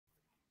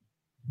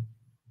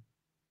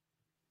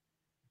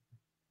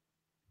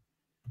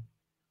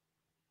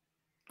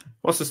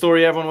What's the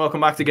story, everyone? Welcome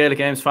back to Gaelic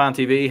Games Fan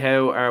TV.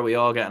 How are we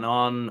all getting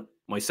on?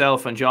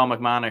 Myself and John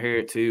McMahon are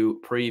here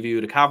to preview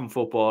the Cavan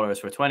footballers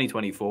for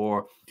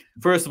 2024.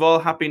 First of all,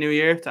 Happy New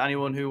Year to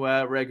anyone who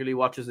regularly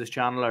watches this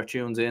channel or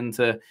tunes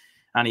into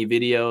any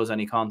videos,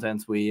 any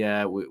contents we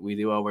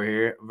do over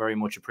here. Very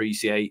much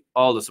appreciate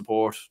all the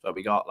support that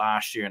we got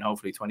last year, and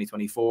hopefully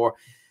 2024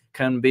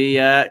 can be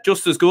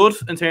just as good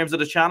in terms of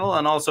the channel,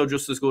 and also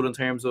just as good in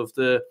terms of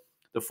the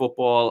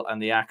football and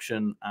the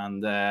action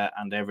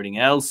and everything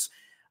else.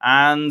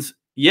 And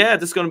yeah,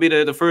 this is going to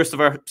be the first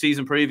of our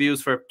season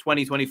previews for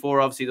 2024.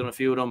 Obviously, done a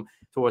few of them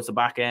towards the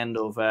back end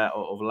of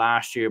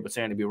last year, but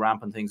certainly be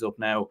ramping things up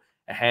now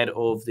ahead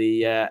of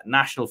the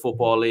National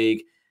Football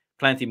League.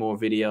 Plenty more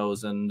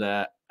videos and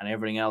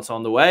everything else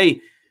on the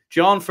way.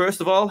 John, first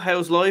of all,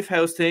 how's life?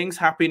 How's things?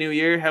 Happy New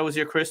Year. How was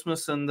your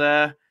Christmas? And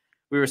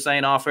we were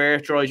saying off air,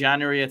 dry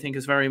January, I think,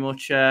 is very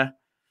much in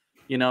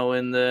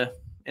the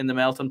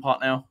melting pot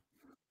now,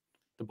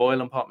 the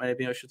boiling pot,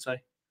 maybe I should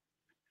say.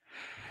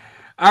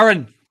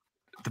 Aaron,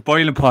 the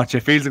boiling pot.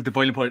 It feels like the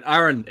boiling pot.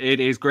 Aaron, it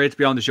is great to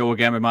be on the show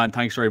again, my man.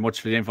 Thanks very much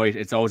for the invite.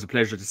 It's always a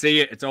pleasure to see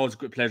you. It's always a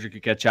good pleasure to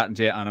get chatting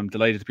to you, and I'm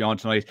delighted to be on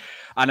tonight.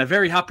 And a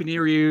very happy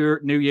New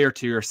Year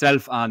to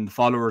yourself and the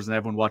followers and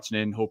everyone watching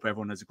in. Hope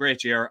everyone has a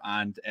great year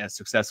and a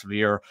successful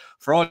year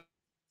for all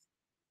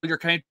your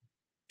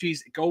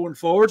counties going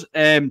forward.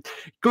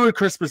 Good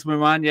Christmas, my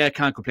man. Yeah,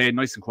 can't complain.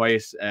 Nice and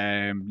quiet.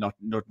 Not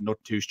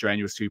too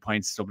strenuous. 2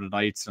 pints some of the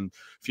nights and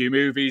a few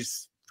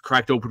movies.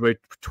 Cracked open about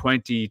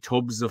 20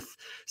 tubs of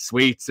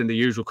sweets and the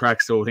usual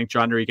crack. So I think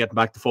January getting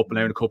back to football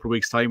now in a couple of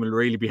weeks' time will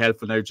really be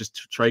helpful now, just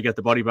to try to get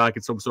the body back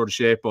in some sort of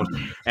shape. But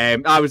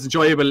it was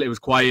enjoyable. It was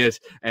quiet.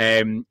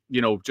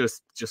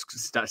 Just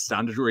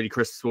standard really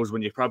Christmas. I suppose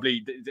when you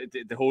probably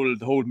the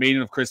whole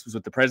meaning of Christmas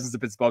with the presents of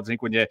bits and bobs. I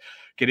think when you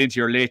get into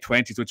your late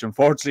 20s, which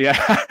unfortunately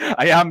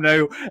I am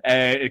now,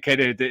 it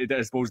kind of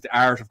I suppose the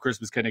art of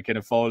Christmas kind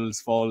of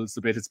falls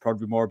a bit. It's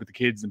probably more about the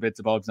kids and bits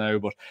and bobs now,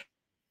 but.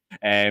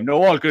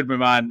 No, all good, my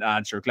man,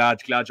 and sure, glad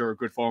you're in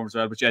good form as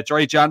well. But yeah,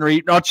 dry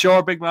January, not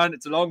sure, big man.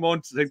 It's a long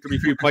month. I think there'll be a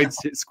few pints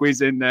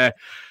squeeze in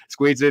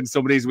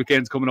some of these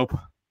weekends coming up.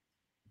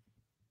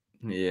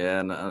 Yeah,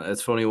 and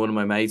it's funny. One of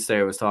my mates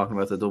there was talking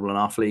about the Dublin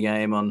Offaly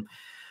game on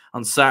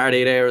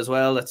Saturday there as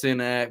well. That's in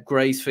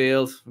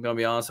Gracefield. I'm gonna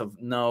be honest, I've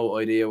no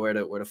idea where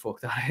the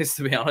fuck that is.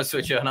 To be honest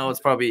with you, I know it's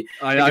probably.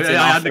 I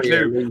had the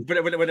clue,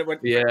 but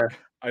yeah,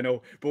 I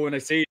know. But when I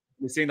see.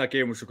 We've seen that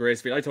game was for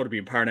Gracefield. I thought it'd be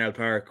in Parnell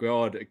Park.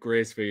 God,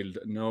 Gracefield,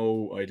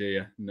 no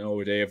idea.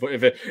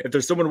 If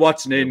there's someone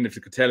watching in, if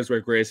you could tell us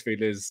where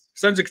Gracefield is,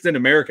 sounds like it's in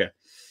America.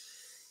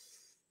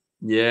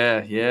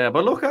 Yeah.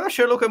 But look,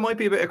 it might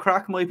be a bit of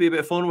crack, might be a bit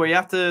of fun. Were you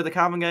at the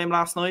Cavan game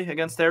last night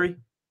against Derry?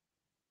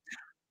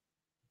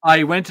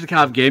 I went to the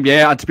Cavan game,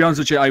 yeah. And to be honest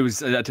with you, I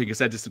think I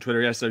said this on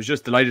Twitter yesterday. I was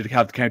just delighted to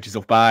have the counties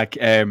up back.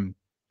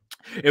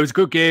 It was a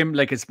good game.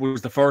 Like, it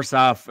was the first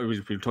half.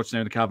 We'll touch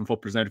on the Cavan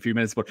footballers now in a few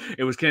minutes, but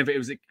it was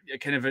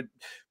a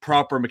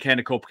proper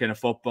McKenna Cup kind of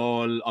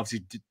football.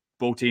 Obviously,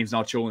 both teams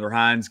not showing their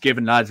hands,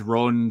 giving lads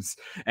runs,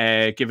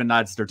 giving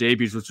lads their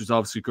debuts, which was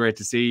obviously great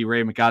to see.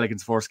 Ray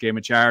McGalligan's first game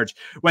in charge.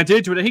 Went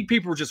into it. I think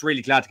people were just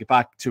really glad to get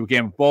back to a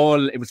game of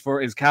ball. It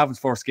was Cavan's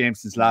first game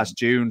since last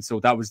June, so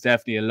that was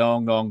definitely a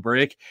long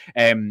break.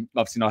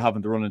 Obviously not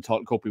having the run in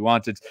Tottenham Cup we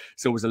wanted,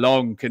 so it was a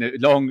long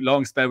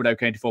spell without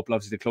county football.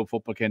 Obviously, the club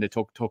football kind of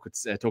took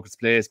its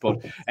place,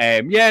 but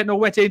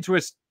went into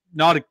it.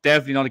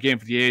 Definitely not a game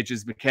for the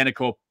ages. McKenna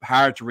Cup,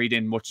 hard to read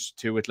in much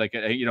to it. Like,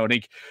 I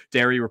think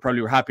Derry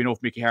were happy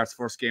enough. Mickey Hart's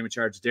first game in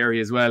charge of Derry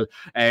as well.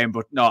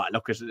 But no,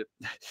 look at it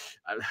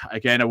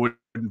again. I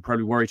wouldn't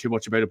probably worry too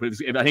much about it. But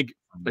I think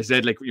I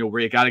said, like,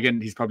 Ray Galligan,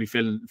 he's probably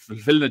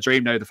fulfilling a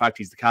dream now. The fact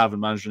he's the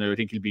Cavan manager now, I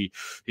think he'll be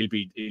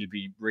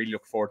really looking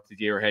forward to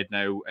the year ahead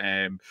now.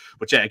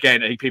 But yeah,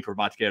 again, I think people are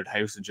about to get out of the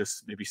house and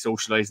just maybe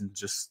socialise and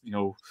just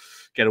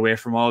get away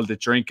from all the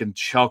drink and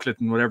chocolate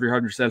and whatever you're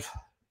having yourself.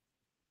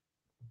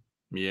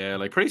 Yeah,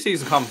 like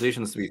pre-season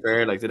competitions, to be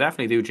fair, like they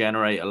definitely do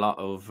generate a lot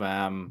of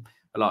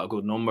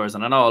good numbers.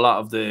 And I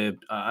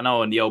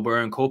know in the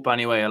O'Byrne Cup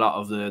anyway, a lot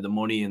of the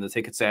money and the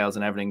ticket sales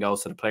and everything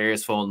goes to the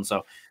players' fund.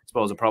 So I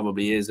suppose it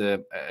probably is a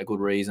good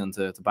reason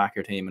to back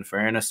your team, in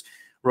fairness.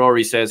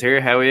 Rory says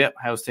here, how are you?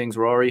 How's things,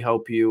 Rory?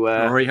 Hope you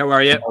Rory, how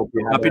are you?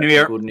 Happy New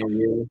Year. Good New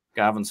Year.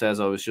 Gavin says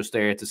I was just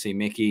there to see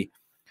Mickey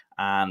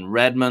and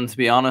Redmond, to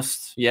be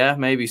honest. Yeah,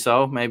 maybe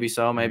so.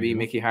 Maybe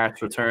Mickey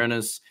Hart's return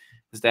is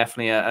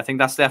definitely I think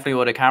that's definitely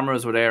why the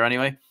cameras were there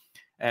anyway.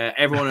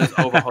 Everyone is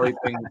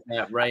overhyping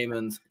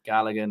Raymond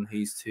Galligan.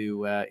 He's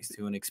too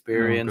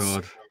inexperienced. Oh,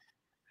 God.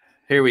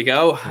 Here we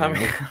go.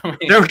 Yeah.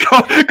 There we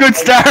go. Good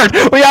start.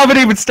 We haven't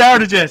even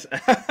started yet.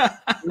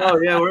 No,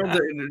 yeah, we're in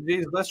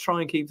the. Let's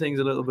try and keep things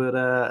a little bit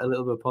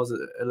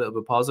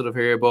positive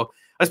here. But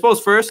I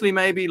suppose, firstly,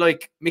 maybe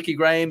like Mickey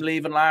Graham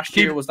leaving last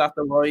year, was that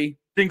the right?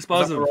 Things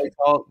positive.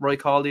 Right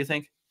call? Do you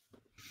think?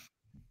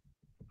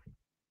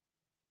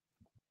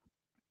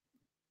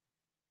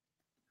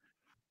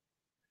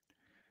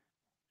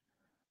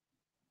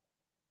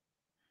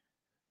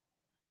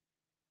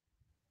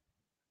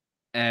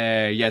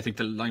 Yeah, I think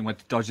the line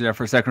went dodgy there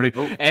for a second.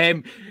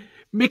 Oh.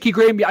 Mickey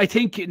Graham, I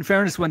think in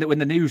fairness, when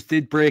the news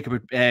did break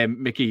about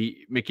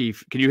Mickey,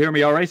 can you hear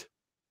me all right?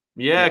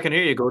 Yeah, I can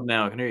hear you good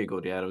now. I can hear you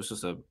good. Yeah, there was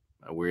just a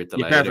weird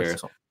Yeah, delay there or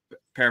something.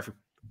 Perfect.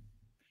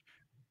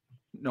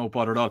 No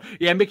bother at all.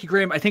 Yeah, Mickey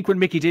Graham, I think when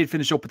Mickey did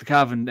finish up with the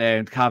Cavan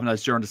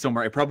during the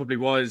summer, it probably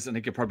was, I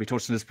think you probably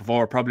touched on this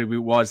before, probably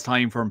was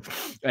time for him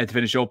to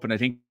finish up. And I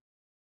think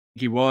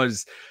he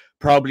was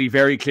probably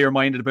very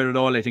clear-minded about it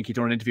all. I think he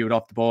done an interview with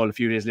Off the Ball a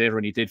few days later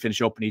when he did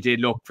finish up, and he did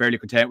look fairly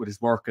content with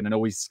his work. And I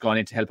know he's gone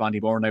in to help Andy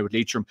Moore now with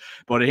Leitrim.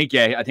 But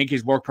I think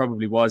his work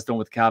probably was done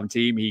with the Cavan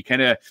team. He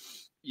kind of,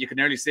 you can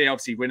nearly say,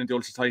 obviously, winning the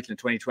Ulster title in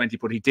 2020,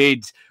 but he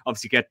did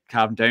obviously get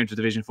Cavan down to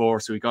Division 4,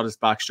 so he got us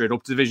back straight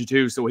up to Division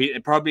 2. So he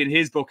probably in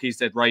his book, he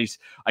said, right,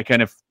 I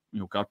kind of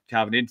got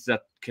Cavan into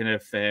that kind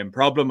of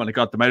problem, and I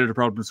got them out of the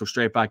problem, so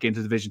straight back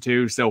into Division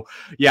 2. So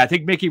yeah, I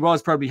think Mickey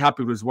was probably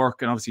happy with his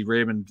work, and obviously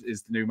Raymond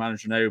is the new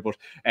manager now. But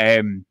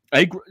I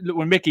think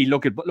when Mickey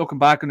looking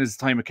back on his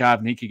time at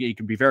Cavan, he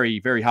can be very,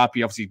 very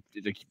happy. Obviously,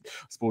 like, I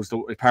suppose,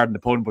 pardon the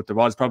pun, but there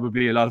was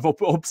probably a lot of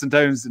ups and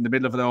downs in the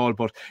middle of it all.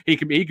 But he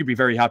can be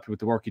very happy with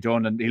the work he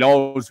done, and he'll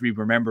always be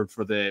remembered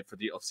for the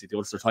obviously the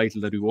Ulster title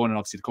that he won, and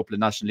obviously a couple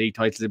of National League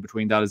titles in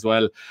between that as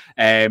well.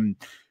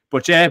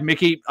 But yeah,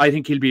 Mickey, I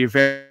think he'll be a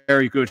very,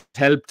 very good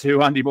help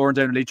to Andy Moore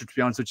down in Leitrim, to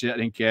be honest with you. I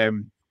think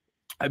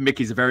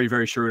Mickey's a very,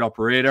 very shrewd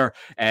operator.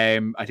 I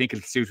think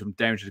it'll suit him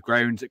down to the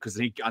ground, because I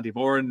think Andy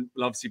Moore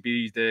will obviously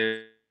be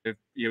the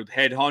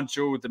head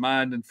honcho, the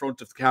man in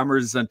front of the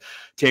cameras, and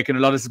taking a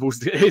lot of,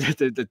 supposed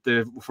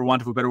to, for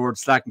want of a better word,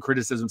 slack and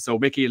criticism. So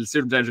Mickey will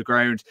suit him down to the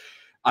ground.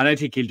 And I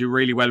think he'll do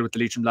really well with the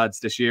Leitrim lads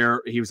this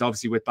year. He was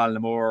obviously with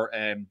Ballinamore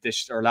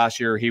last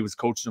year. He was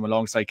coaching them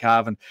alongside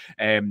Cavan.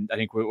 I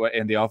think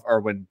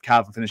when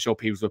Cavan finished up,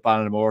 he was with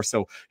Ballinamore.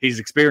 So he's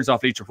experienced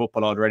off Leitrim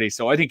football already.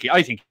 So I think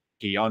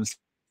he honestly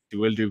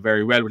will do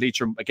very well with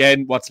Leitrim.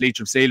 Again, what's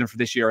Leitrim sailing for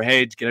this year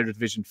ahead? Get out of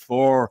Division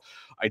 4.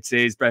 I'd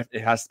say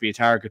it has to be a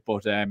target.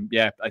 But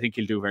yeah, I think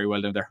he'll do very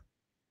well down there.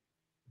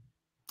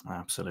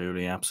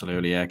 Absolutely.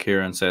 Yeah,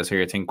 Kieran says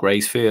here, I think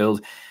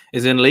Gracefield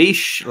is in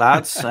Laois,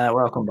 lads.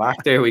 Welcome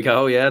back. There we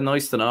go. Yeah,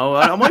 nice to know.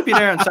 I might be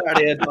there on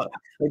Saturday.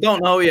 I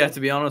don't know yet, to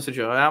be honest with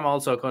you. I am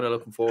also kind of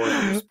looking forward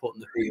to just putting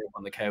the feet up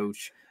on the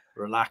couch,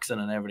 relaxing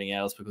and everything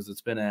else, because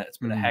it's been a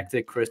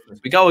hectic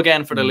Christmas. We go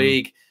again for the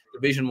league.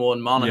 Division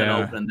 1 Monaghan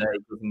opening day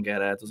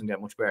doesn't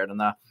get much better than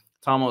that.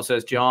 Tomo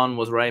says, John,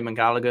 was Raymond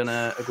Gallagher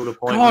a good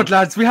appointment? God,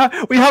 lads, we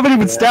haven't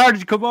even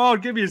started. Come on,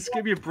 give me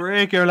a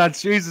break here,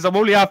 lads. Jesus, I'm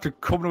only after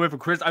coming away from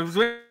Chris. I was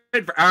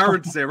waiting for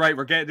Aaron to say, right,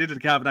 we're getting into the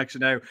Cavan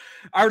action now.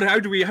 Aaron, how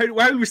do we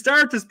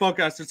start this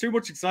podcast? There's too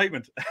much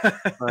excitement.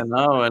 I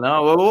know.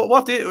 Well,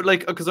 what did,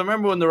 like, because I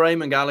remember when the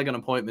Raymond Gallagher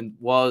appointment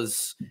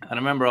was, and I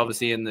remember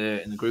obviously in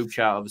the group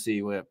chat,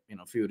 obviously with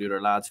a few of the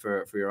other lads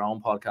for your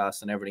own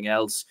podcast and everything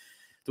else,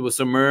 there was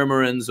some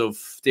murmurings of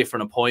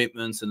different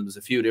appointments, and there was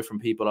a few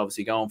different people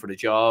obviously going for the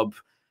job.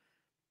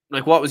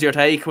 Like, what was your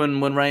take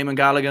when Raymond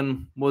Gallagher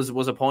was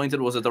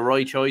appointed? Was it the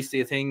right choice, do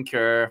you think?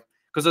 Or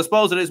because I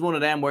suppose it is one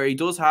of them where he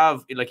does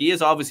have, like, he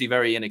is obviously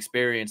very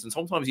inexperienced, and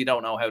sometimes you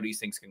don't know how these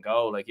things can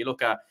go. Like, you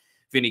look at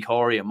Vinnie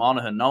Corey at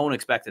Monaghan, no one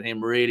expected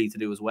him really to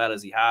do as well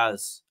as he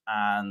has,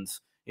 and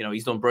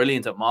he's done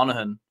brilliant at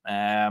Monaghan.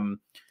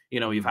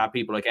 You've had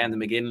people like Enda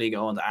McGinley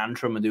go into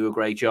Antrim and do a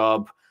great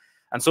job.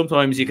 And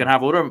sometimes you can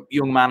have other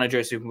young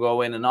managers who can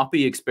go in and not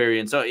be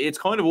experienced. So it's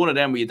kind of one of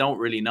them where you don't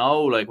really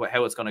know like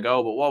how it's going to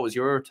go. But what was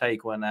your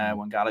take when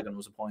Gallagher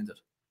was appointed?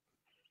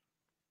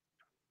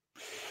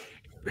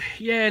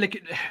 Yeah,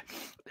 like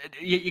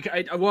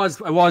I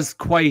was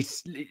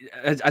quite.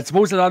 I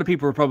suppose a lot of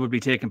people were probably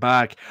taken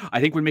back.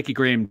 I think when Mickey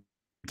Graham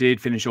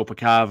did finish up at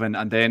Cavan,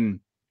 and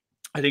then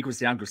I think it was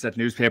the Anglo-Set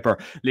newspaper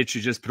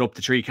literally just put up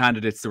the 3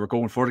 candidates that were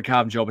going for the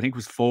Cavan job. I think it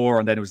was 4,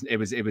 and then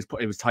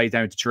it was tied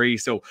down to 3.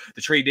 So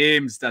the 3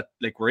 names that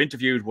were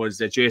interviewed was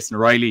Jason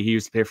O'Reilly. He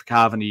used to play for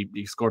Cavan.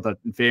 He scored that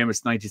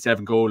famous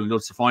 97 goal in the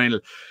Ulster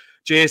final.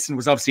 Jason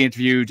was obviously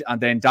interviewed,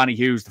 and then Danny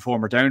Hughes, the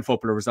former Down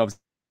footballer, was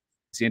obviously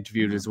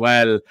interviewed as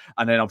well,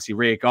 and then obviously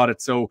Ray got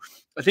it. So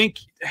I think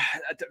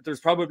there's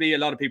probably a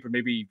lot of people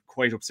maybe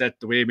quite upset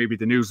the way maybe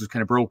the news was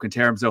kind of broke, in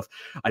terms of,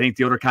 I think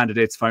the other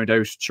candidates found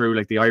out through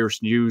like the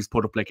Irish News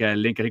put up like a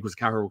link. I think it was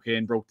Cara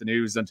O'Kane broke the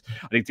news, and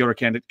I think the other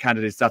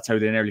candidates, that's how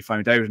they nearly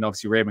found out, and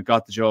obviously Raymond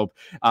got the job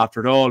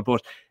after it all.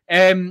 But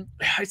I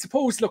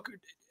suppose, look,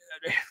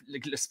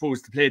 I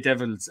suppose to play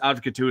devil's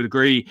advocate to a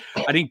degree,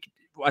 I think,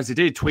 as I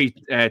did tweet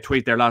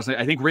there last night,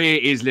 I think Ray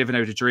is living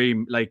out a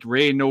dream. Like,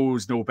 Ray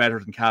knows no better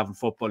than Cavan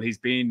football. He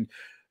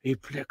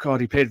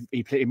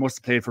must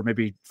have played for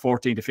maybe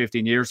 14 to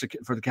 15 years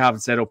for the Cavan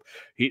setup.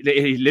 He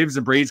lives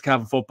and breathes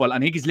Cavan football,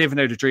 and I think he's living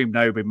out a dream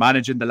now by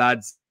managing the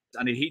lads.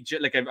 And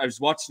I was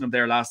watching him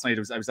there last night.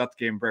 I was at the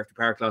game in Berkeley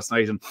Park last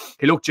night, and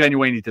he looked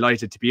genuinely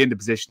delighted to be in the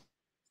position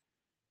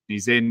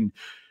he's in.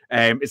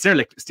 It's there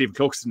like Stephen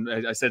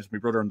Cluxton. I said to my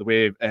brother on the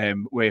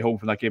way home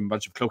from that game, a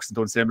bunch of Cluxton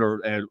done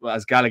similar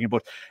as Gallagher.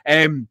 But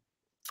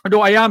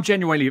No, I am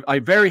genuinely.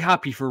 I'm very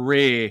happy for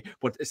Ray,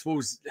 but I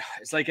suppose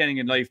it's like anything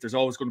in life. There's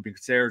always going to be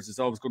concerns. There's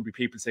always going to be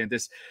people saying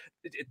this.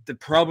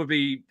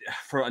 Probably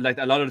for like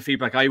a lot of the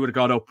feedback I would have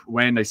got up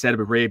when I said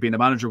about Ray being the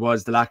manager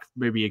was the lack of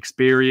maybe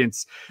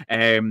experience.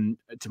 To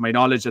my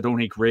knowledge, I don't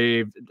think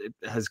Ray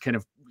has kind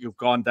of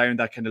gone down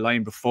that kind of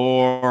line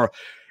before.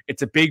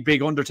 It's a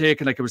big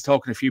undertaking. Like I was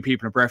talking to a few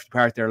people in Breffy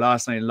Park there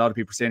last night, and a lot of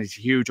people saying it's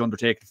a huge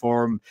undertaking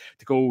for him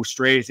to go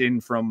straight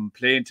in from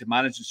playing to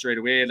managing straight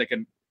away. Like,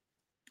 and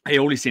I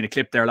only seen a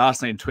clip there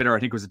last night on Twitter. I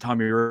think it was a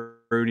Tommy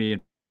Rooney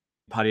and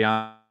Paddy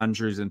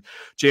Andrews and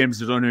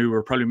James O'Donoghue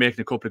were probably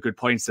making a couple of good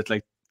points that,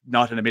 like,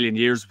 not in a million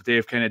years, but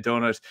they've kind of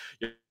done it.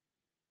 You're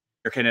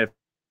kind of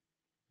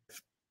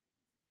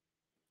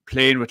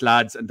playing with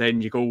lads, and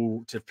then you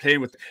go to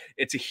playing with.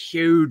 It's a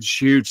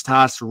huge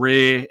task for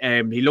Ray.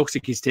 He looks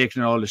like he's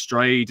taking it all the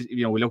stride.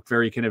 You know, we looked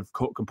very kind of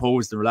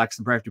composed and relaxed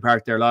in Breffy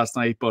Park there last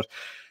night, but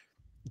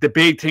the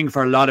big thing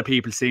for a lot of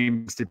people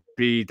seems to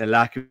be the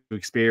lack of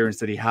experience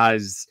that he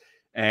has.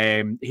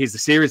 He's a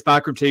serious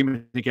backroom team.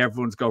 I think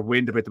everyone's got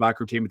wind about the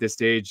backroom team at this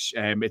stage.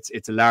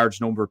 It's a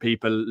large number of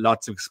people,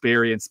 lots of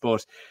experience,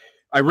 but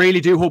I really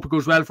do hope it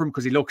goes well for him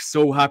because he looks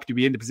so happy to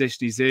be in the position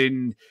he's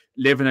in,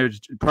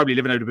 probably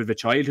living out a bit of a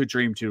childhood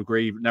dream to a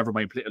degree. Never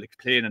mind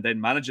playing and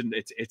then managing.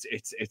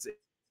 It's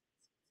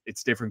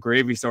different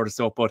gravy sort of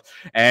stuff, but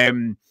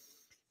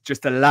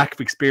just the lack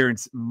of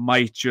experience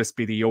might just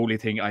be the only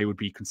thing I would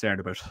be concerned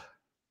about.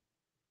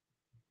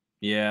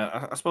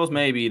 Yeah, I suppose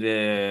maybe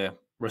the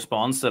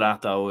response to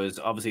that though is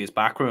obviously his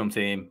backroom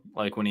team.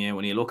 Like when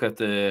you look at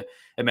the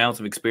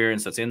amount of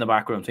experience that's in the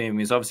backroom team,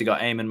 he's obviously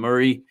got Eamon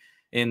Murray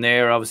in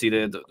there. Obviously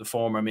the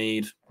former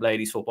Meath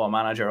ladies football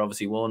manager,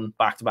 obviously won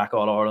back-to-back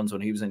All-Irelands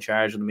when he was in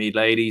charge of the Meath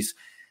ladies.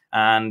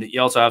 And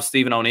you also have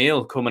Stephen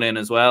O'Neill coming in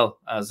as well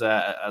as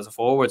a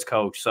forwards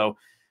coach. So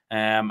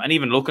and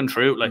even looking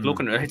through, like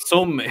looking at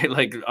some,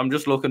 like I'm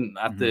just looking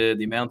at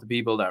the amount of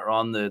people that are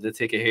on the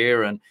ticket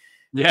here, and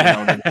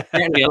yeah, there's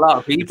certainly a lot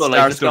of people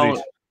like just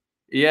going,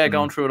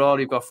 going through it all.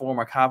 You've got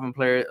former Cavan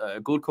player, a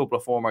good couple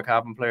of former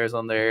Cavan players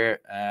on there.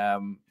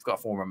 You've got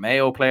a former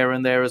Mayo player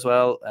in there as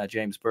well,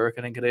 James Burke,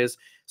 I think it is.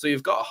 So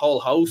you've got a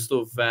whole host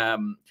of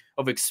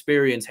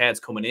experienced heads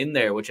coming in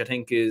there, which I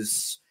think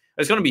it's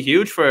going to be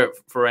huge for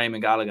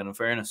Eamon Gallagher, in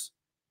fairness.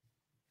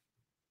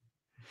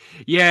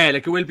 Yeah,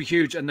 like it will be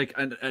huge, and like,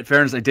 and in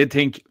fairness, I did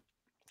think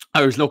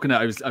I was looking at.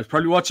 I was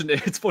probably watching.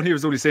 It's funny. I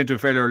was only saying to a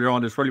fairly earlier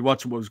on. I was probably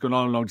watching what was going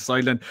on along the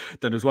sideline.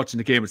 Then I was watching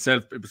the game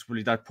itself. It was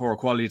really that poor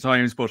quality at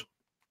times, but.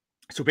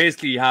 So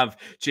basically, you have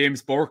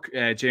James Burke.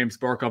 James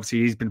Burke, obviously,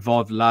 he's been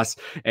involved the last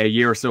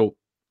year or so.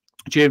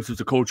 James was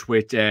a coach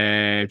with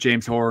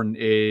James Horn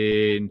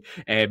in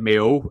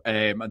Mayo,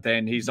 and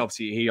then he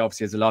obviously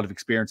has a lot of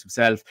experience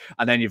himself.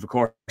 And then you've of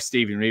course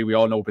Stephen O'Neill. We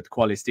all know about the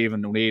quality of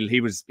Stephen O'Neill. He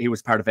was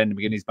part of Enda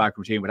McGinney's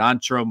backroom team with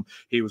Antrim.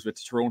 He was with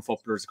the Tyrone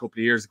footballers a couple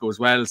of years ago as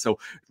well. So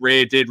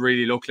Ray did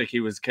really look like he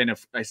was kind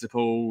of, I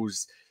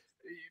suppose,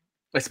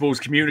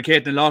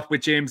 communicating a lot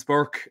with James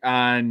Burke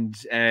and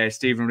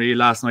Stephen O'Neill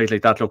last night.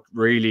 Like that looked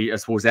really, I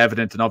suppose,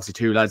 evident. And obviously,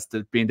 two lads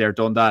that been there,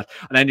 done that.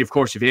 And then, of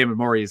course, you've Eamon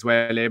Murray as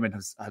well. Eamon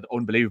has had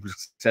unbelievable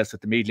success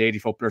with the Meath lady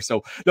footballer.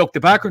 So, look, the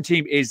background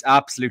team is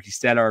absolutely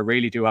stellar. I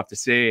really do have to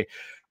say.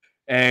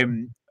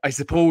 I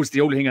suppose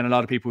the only thing, and a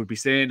lot of people would be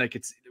saying, like,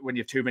 it's when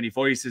you have too many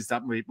voices,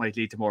 that might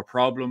lead to more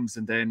problems.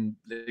 And then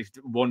if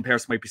one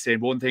person might be saying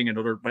one thing,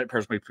 another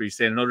person might be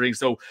saying another thing.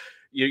 So,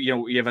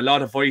 you have a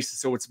lot of voices,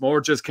 so it's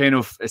more just kind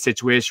of a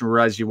situation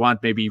whereas you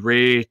want maybe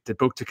Ray, the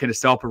book, to kind of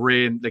stop a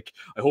Ray, and like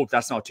I hope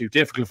that's not too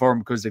difficult for him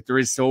because like there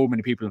is so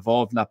many people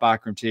involved in that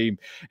backroom team.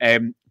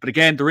 But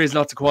again, there is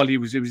lots of quality.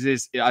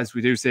 As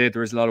we do say,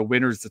 there is a lot of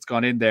winners that's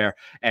gone in there.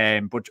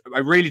 But I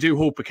really do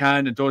hope it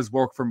can and does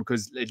work for him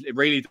because it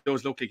really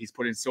does look like he's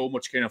put in so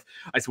much kind of,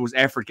 I suppose,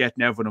 effort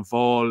getting everyone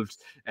involved.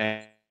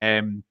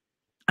 And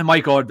my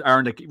God,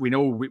 Aaron, like we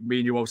know, me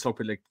and you always talk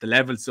about like the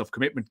levels of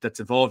commitment that's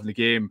involved in the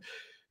game.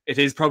 It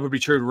is probably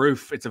through the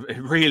roof.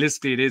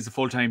 Realistically, it is a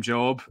full-time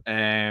job.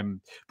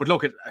 But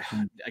look,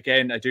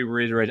 again, I do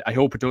reiterate, I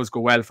hope it does go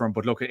well for him.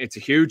 But look, it's a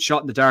huge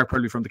shot in the dark,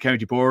 probably from the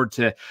county board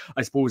to,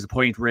 I suppose,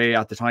 appoint Ray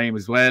at the time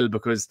as well.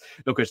 Because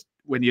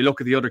when you look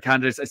at the other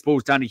candidates, I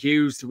suppose Danny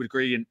Hughes, to a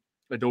degree, and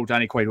I know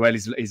Danny quite well.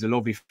 He's a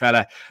lovely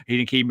fella.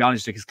 He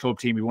managed like his club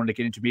team. He won like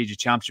an intermediate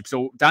championship.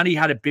 So Danny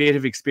had a bit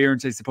of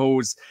experience, I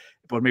suppose,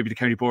 but maybe the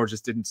county board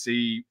just didn't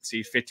see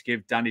fit to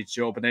give Danny the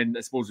job. And then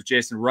I suppose with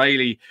Jason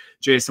Riley,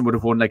 Jason would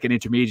have won like an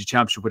intermediate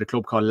championship with a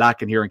club called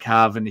Lacken here in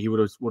Cavan. He would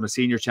have won a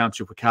senior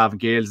championship with Cavan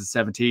Gales at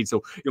 17.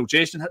 So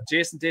Jason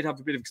did have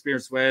a bit of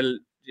experience as well.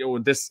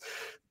 And this.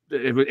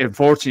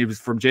 Unfortunately, it was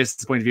from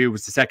Jason's point of view, it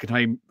was the second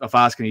time of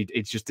asking.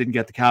 He just didn't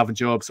get the Cavan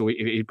job, so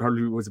he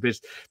probably was a bit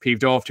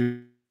peeved off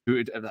to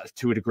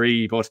a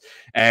degree. But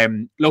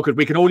look,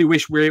 we can only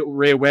wish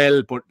Ray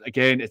well. But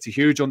again, it's a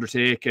huge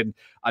undertaking,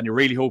 and you're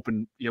really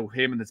hoping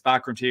him and his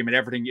backroom team and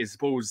everything is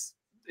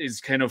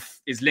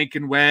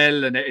linking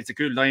well, and it's a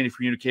good line of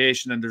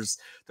communication. And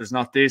there's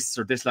not this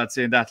or this lad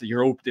saying that.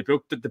 You're hoping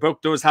the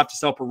book does have to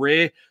stop a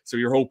Ray, so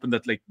you're hoping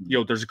that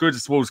there's a good, I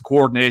suppose,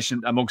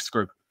 coordination amongst the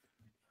group.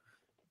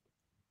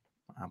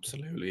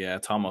 Absolutely, yeah.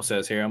 Tomo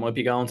says here, I might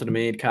be going to the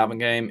Mead Cavan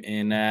game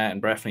in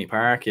Breffni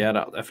Park. Yeah,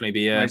 that'll definitely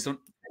be a Nice one.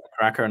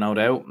 cracker, no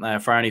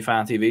doubt. Farney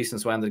Fan TV,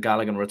 since when did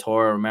Gallagher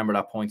retire? I remember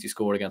that point he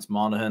scored against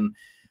Monaghan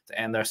to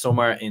end their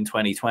summer in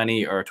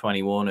 2020 or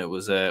 21. It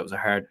was a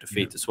hard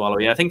defeat to swallow.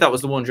 Yeah, I think that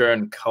was the one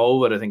during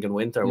COVID, I think in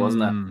winter,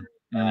 wasn't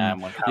it?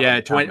 When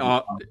Yeah,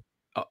 Cavan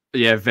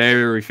yeah,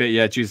 very fit.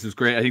 Yeah, Jesus was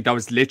great. I think that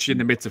was literally in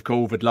the midst of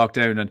COVID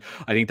lockdown, and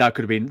I think that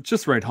could have been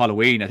just around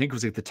Halloween. I think it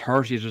was like the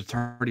 30th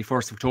or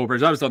 31st of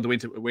October. I was on the way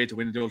to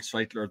win the Ulster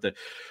title, or the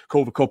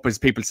COVID Cup, as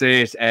people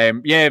say it.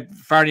 Yeah,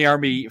 Farney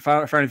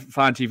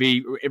Fan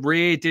TV.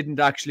 Ray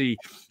didn't actually.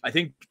 I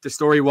think the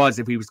story was,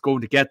 if he was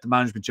going to get the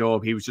management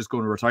job, he was just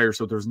going to retire.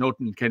 So there was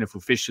nothing kind of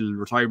official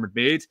retirement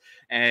made.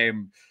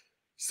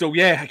 So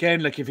yeah,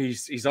 again, like, if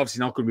he's obviously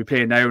not going to be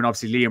playing now, and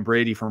obviously Liam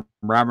Brady from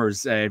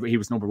Rammers, he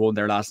was number one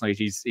there last night.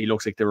 He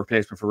looks like the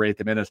replacement for Ray at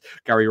the minute.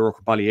 Gary O'Rourke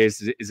from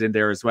Ballyhaise is in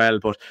there as well.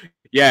 But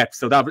yeah,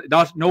 so that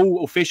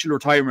no official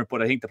retirement,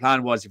 but I think the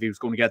plan was, if he was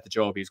going to get the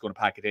job, he was going to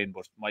pack it in.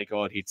 But my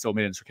God, he'd so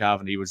millions for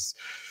Cavan. He was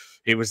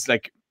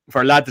like,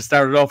 for a lad that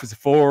started off as a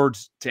forward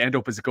to end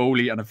up as a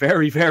goalie, and a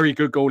very, very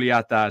good goalie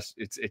at that.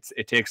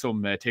 It takes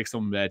some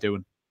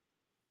doing.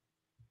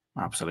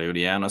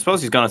 Absolutely, yeah. And I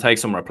suppose he's going to take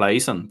some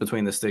replacing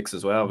between the sticks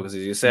as well, because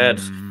as you said,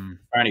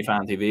 Farney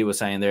Fan TV was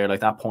saying there, like,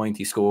 that point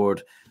he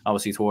scored,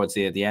 obviously towards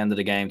the end of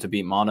the game to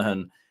beat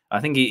Monaghan. I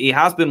think he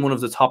has been one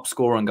of the top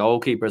scoring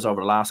goalkeepers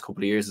over the last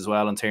couple of years as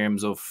well, in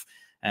terms of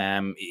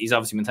he's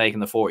obviously been taking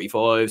the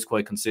 45s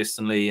quite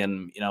consistently,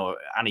 and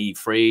any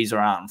frees or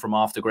anything from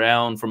off the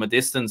ground from a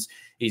distance,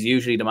 he's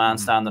usually the man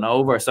standing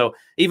over. So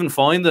even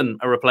finding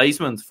a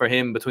replacement for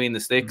him between the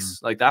sticks,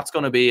 like, that's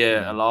going to be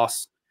a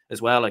loss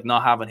as well, like,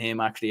 not having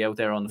him actually out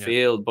there on the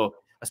field. But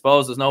I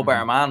suppose there's no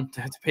better man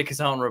to pick his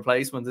own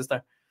replacement, is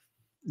there?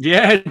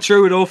 Yeah,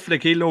 true enough.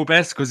 Like, he'll know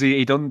best, because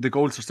he done the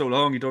goals for so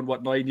long. He done,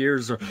 what, 9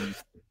 years or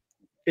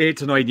 8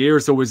 to 9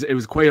 years. So it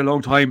was quite a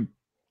long time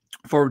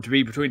for him to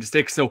be between the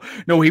sticks. So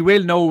no, he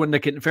will know. And,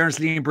 like, in fairness,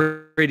 Liam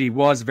Brady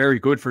was very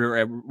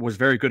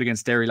good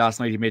against Derry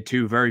last night. He made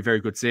 2 very, very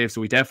good saves.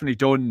 So he definitely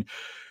done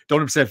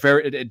himself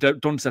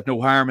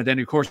no harm. And then,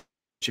 of course,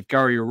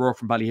 Gary O'Rourke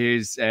from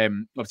Ballyhaise,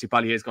 obviously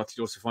Ballyhaise got to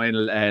the Ulster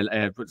final.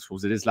 I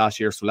suppose it is last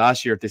year. So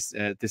last year at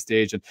this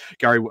stage, and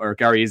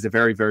Gary is a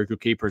very, very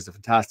good keeper. Is a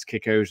fantastic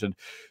kick out, and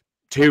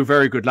 2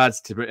 very good lads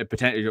to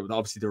potentially,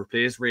 obviously, to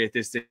replace Ray at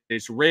this stage.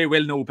 So Ray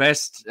will know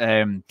best.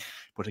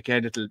 But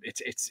again,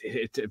 it's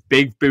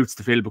big boots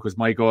to fill, because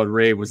my God,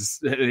 Ray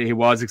was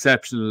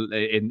exceptional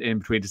in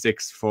between the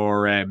sticks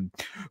for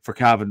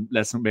Cavan.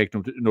 Let's not make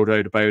no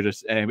doubt about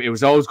it. It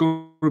was always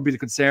going to be the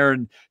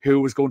concern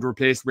who was going to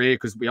replace Ray,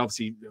 because we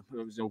obviously,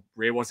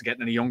 Ray wasn't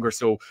getting any younger,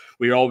 so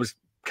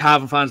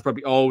Cavan fans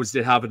probably always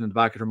did have it in the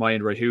back of their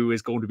mind, right, who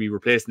is going to be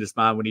replacing this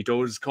man when he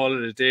does call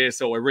it a day.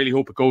 So I really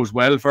hope it goes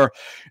well for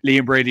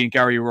Liam Brady and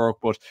Gary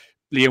O'Rourke. But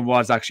Liam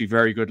was actually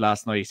very good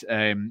last night.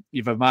 You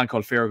have a man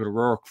called Fergal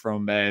O'Rourke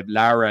from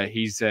Lara.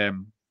 He's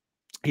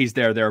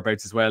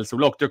thereabouts as well. So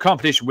look, their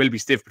competition will be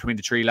stiff between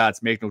the 3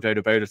 lads, make no doubt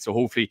about it. So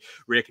hopefully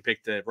Ray can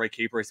pick the right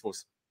keeper, I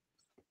suppose.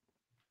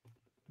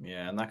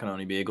 Yeah, and that can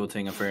only be a good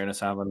thing, in fairness,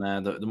 having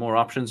the more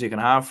options you can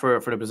have for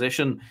the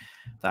position.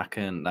 That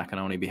can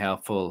only be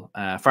helpful.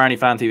 Farney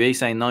Fan TV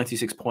saying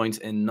 96 points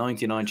in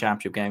 99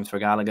 championship games for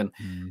Gallagher,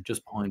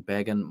 just behind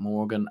Beggan,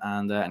 Morgan,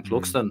 and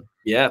Cluxton.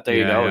 Yeah, there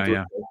you go.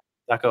 Yeah.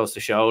 That goes to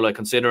show, like,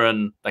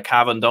 considering that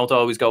Cavan don't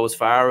always go as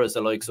far as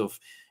the likes of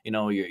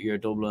your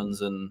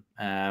Dublins and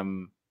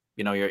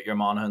your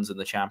Monaghans in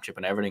the championship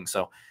and everything.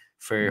 So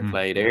fair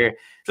play there.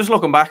 Just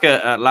looking back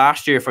at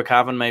last year for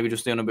Cavan, maybe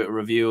just doing a bit of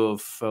review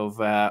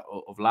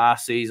of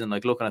last season,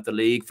 like looking at the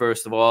league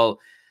first of all.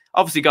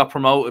 Obviously got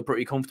promoted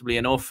pretty comfortably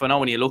enough. I know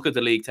when you look at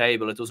the league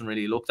table, it doesn't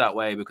really look that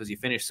way, because you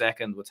finished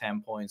second with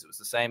 10 points. It was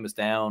the same as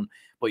down,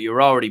 but you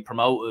were already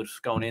promoted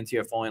going into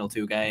your final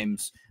 2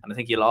 games. And I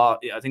think you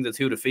lost. I think the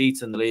 2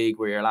 defeats in the league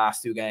were your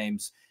last 2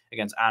 games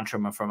against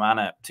Antrim and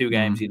Fermanagh. 2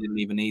 games you didn't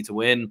even need to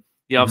win.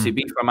 You obviously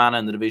beat Fermanagh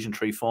in the Division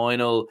 3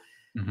 final.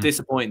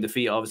 Disappointing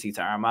defeat, obviously,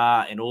 to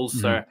Armagh in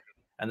Ulster.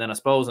 And then I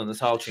suppose in the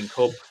Tailteann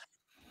Cup,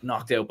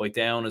 knocked out by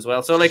Down as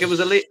well. So, like,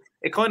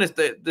 it kind of,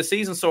 the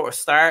season sort of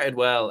started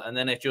well, and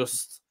then it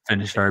just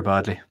finished very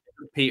badly.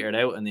 Petered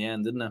out in the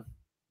end, didn't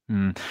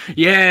it?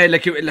 Yeah,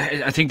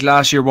 I think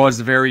last year was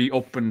a very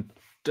up and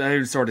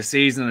down sort of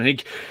season. I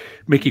think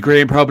Mickey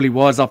Graham probably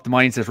was off the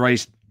mindset,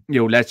 right,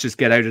 let's just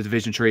get out of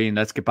Division 3 and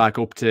let's get back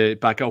up to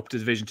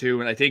Division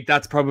 2. And I think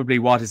that's probably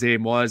what his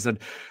aim was. And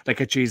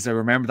like, Jesus, I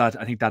remember that.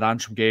 I think that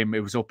Antrim game, it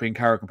was up in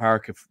Carrick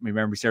Park, if my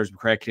memory serves me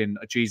correctly. And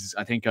Jesus,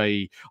 I think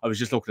I was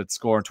just looking at the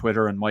score on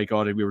Twitter, and my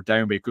God, we were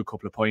down by a good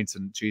couple of points.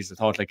 And Jesus, I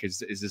thought, like, is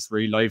this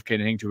real life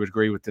kind of thing to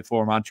agree with the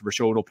form Antrim were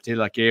showed up until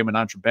that game, and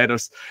Antrim bet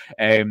us.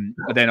 And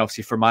then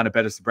obviously Fermanagh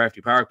bet us in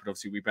Breffni Park, but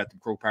obviously we bet them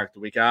Croke Park the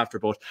week after.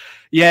 But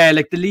yeah,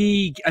 like, the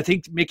league, I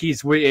think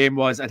Mickey's aim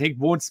was, I think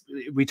once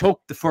we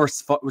took the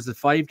first, was it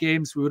 5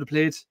 games we would have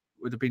played?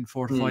 would have been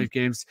 4 to 5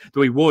 games that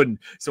we won.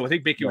 So I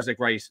think Mickey was like,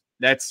 right,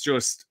 let's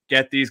just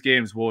get these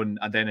games won.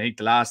 And then I think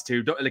the last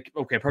 2, like,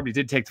 okay, probably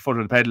did take the foot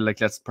on the pedal.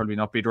 Like, let's probably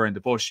not beat around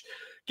the bush,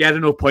 get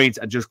enough points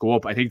and just go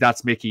up. I think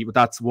that's Mickey.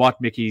 That's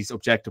what Mickey's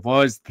objective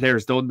was. The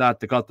players done that.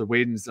 They got the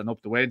wins and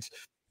up the went.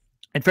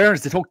 In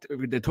fairness,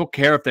 they took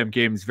care of them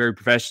games very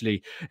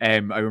professionally. I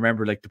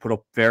remember like to put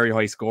up very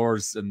high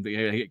scores and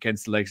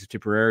against the likes of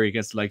Tipperary,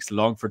 against the likes of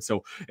Longford.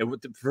 So it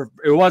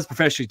was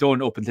professionally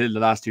done up until the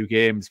last 2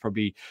 games.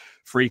 Probably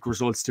freak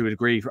results to a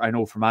degree. I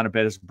know Fermanagh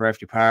beat us in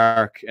Breffni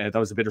Park. That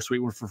was a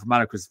bittersweet one for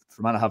Fermanagh because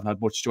Fermanagh haven't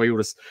had much joy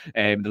with us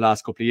in the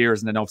last couple of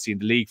years. And then obviously in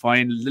the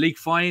league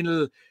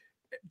final.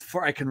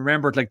 I can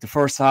remember like the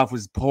first half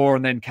was poor,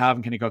 and then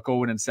Cavan kind of got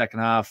going in the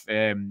second half.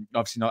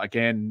 Obviously not a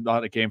game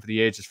for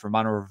the ages.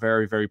 Fermanagh were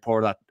very, very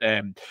poor that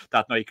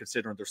night,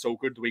 considering they're so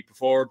good the week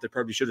before. They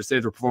probably should have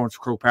saved their performance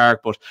for Croke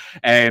Park, but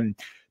then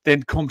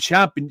come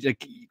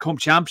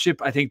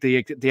championship, I think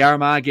the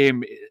Armagh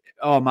game.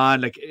 Oh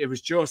man, like it was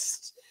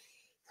just.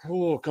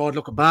 Oh God!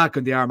 Looking back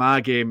on the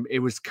Armagh game, it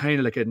was kind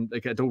of like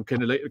I don't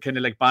kind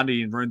of like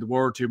bandying around the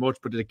word too much,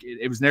 but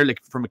it was nearly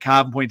like from a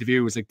Cavan point of view,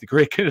 it was like the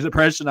great kind of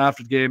depression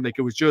after the game. Like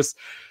it was just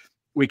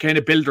we kind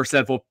of built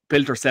ourselves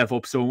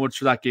up so much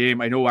for that game.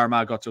 I know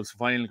Armagh got to us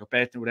final, got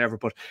better, whatever,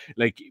 but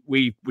like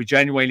we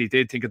genuinely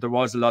did think that there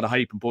was a lot of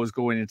hype and buzz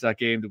going into that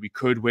game that we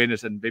could win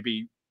it, and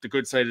maybe the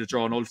good side of the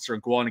draw in Ulster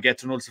and go on and get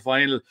to an Ulster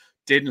final.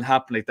 Didn't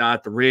happen like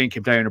that. The rain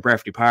came down at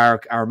Breffni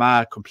Park.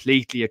 Armagh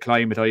completely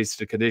acclimatised to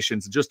the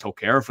conditions and just took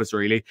care of us,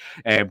 really.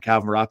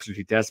 Cavan were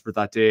absolutely desperate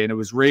that day, and it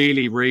was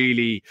really,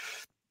 really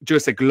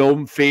just a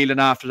glum feeling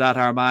after that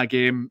Armagh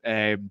game.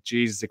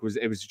 Jesus, it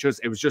was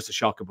just a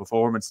shocking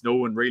performance. No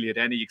one really had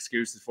any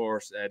excuses for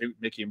us. I think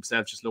Mickey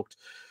himself just looked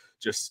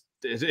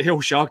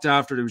shocked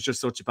after it. It was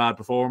just such a bad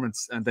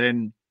performance, and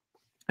then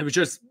it was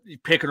just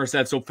picking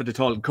ourselves up for the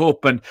Talton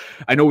Cup. And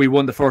I know we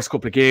won the first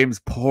couple of games,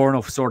 poor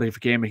enough sort of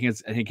game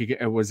against, I think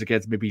it was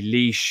against maybe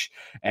Laois.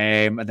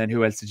 And then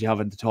who else did you have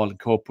in the Talton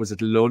Cup? Was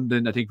it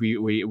London? I think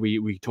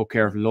we took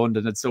care of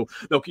London. And so,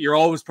 look, you're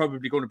always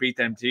probably going to beat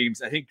them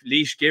teams. I think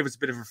Laois gave us a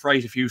bit of a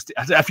fright a few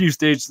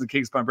stages in the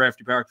Kingspan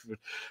Breffni Park, if I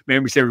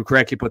remember saying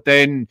correctly. But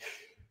then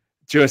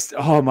I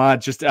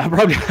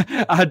probably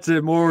had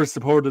to more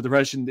support the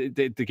depression.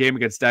 The game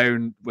against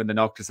Down when they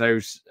knocked us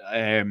out.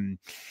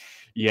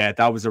 Yeah,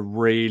 that was a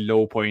real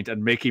low point.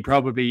 And Mickey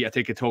probably, I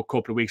think it took a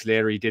couple of weeks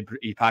later,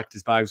 he packed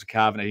his bags with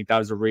Cavan. I think that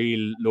was a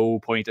real low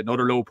point.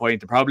 Another low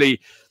point. And probably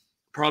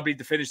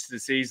the finish to the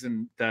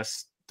season,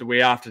 that's the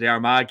way after the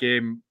Armagh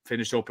game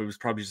finished up, it was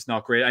probably just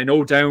not great. I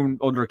know down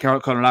under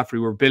Conor Lafferty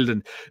we were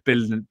building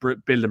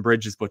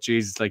bridges, but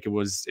Jesus, like it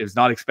was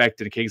not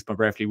expected in Kingspan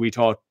Breffni. We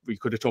thought we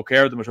could have took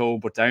care of them at home,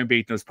 but down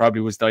beating us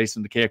probably was the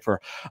icing on the cake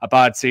for a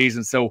bad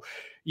season. So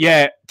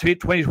yeah,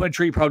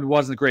 2023 probably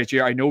wasn't a great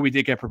year. I know we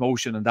did get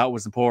promotion and that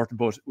was important,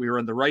 but we were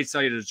on the right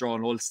side of the draw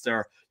in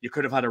Ulster. You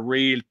could have had a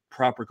real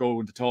proper go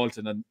into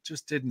Talton and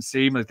just didn't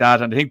seem like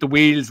that. And I think the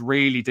wheels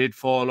really did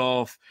fall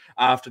off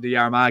after the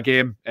Armagh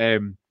game.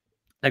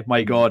 Like,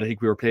 my God, I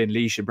think we were playing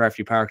Laois in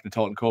Breffni Park in the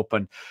Talton Cup,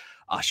 and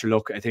sure,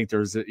 look, I think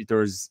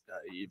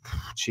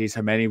geez,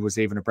 how many was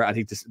even I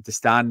think the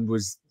stand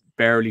was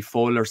barely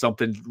full or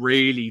something,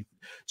 really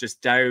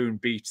just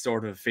downbeat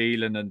sort of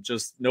feeling, and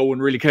just no one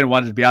really kind of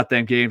wanted to be at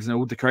them games. And I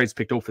know the crowds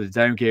picked up for the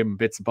down game and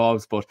bits and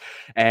bobs, but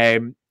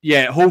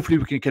yeah, hopefully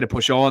we can kind of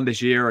push on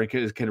this year and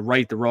kind of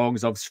right the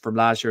wrongs obviously from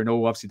last year. I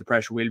know obviously the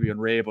pressure will be on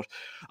Ray, but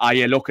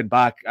yeah, looking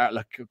back,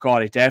 like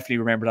God, I definitely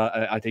remember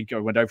that. I think I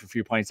went out for a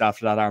few points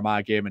after that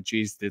Armagh game, and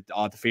geez, the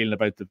feeling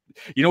about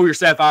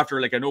yourself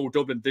after, like, I know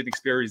Dublin didn't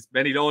experience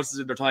many losses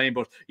in their time,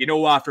 but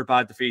after a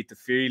bad defeat, the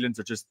feelings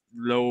are just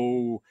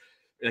low.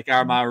 Like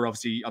Armagh were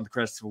obviously on the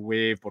crest of a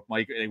wave, but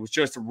Mike, it was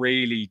just a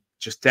really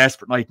just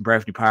desperate night in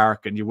Breffni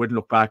Park, and you wouldn't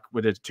look back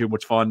with it too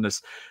much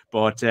fondness.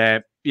 But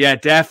yeah,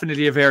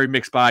 definitely a very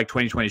mixed bag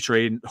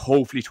 2023, and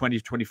hopefully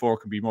 2024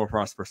 can be more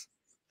prosperous.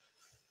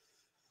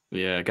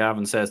 Yeah,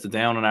 Gavin says the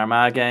Down and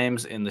Armagh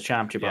games in the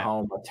championship at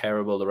home were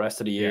terrible. The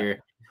rest of the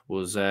year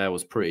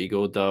was pretty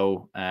good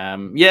though.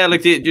 Yeah,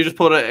 like you just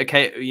put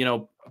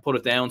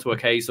it down to a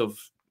case of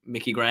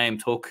Mickey Graham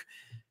took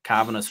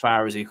Cavan as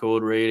far as he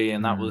could, really,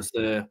 and that was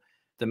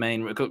the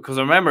main, because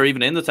I remember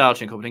even in the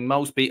Tailteann Cup, I think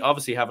most people,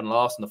 obviously having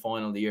lost in the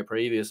final the year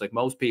previous, like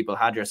most people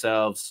had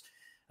yourselves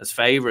as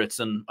favourites,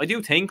 and I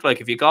do think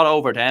like if you got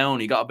over Down,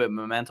 you got a bit of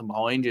momentum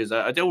behind you.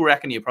 I do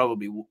reckon you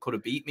probably could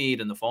have beat Meath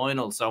in the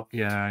final. So do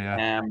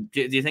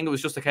you think it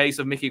was just a case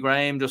of Mickey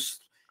Graham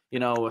just,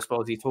 I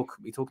suppose he took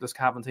this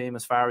Cavan team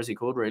as far as he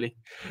could, really?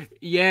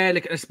 Yeah,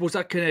 like I suppose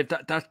that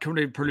kind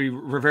of probably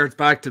reverts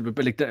back to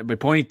my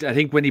point. I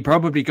think when he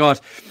probably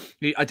got,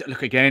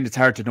 look, again, it's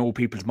hard to know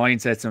people's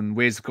mindsets and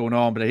ways of going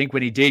on, but I think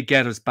when he did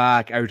get us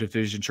back out of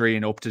Division 3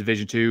 and up to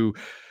Division 2,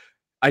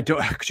 I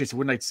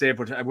wouldn't like to say,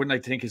 but I wouldn't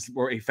like to think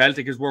he felt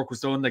like his work was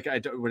done. Like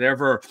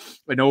whatever,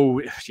 I know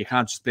you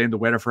can't just blame the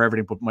weather for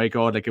everything, but my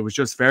God, like it was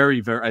just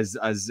very, very, as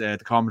the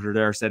commentator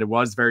there said, it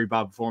was very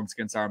bad performance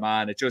against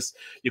Armagh. It just,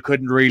 you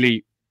couldn't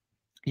really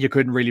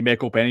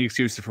make up any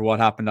excuses for what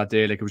happened that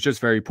day. Like it was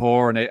just very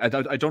poor, and I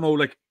don't know,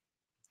 like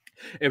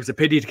it was a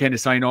pity to kind of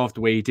sign off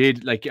the way he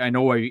did. Like, I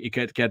know he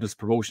get us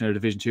promotion out of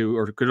Division 2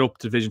 or get up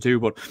to Division 2,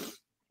 but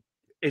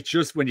it's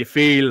just when you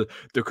feel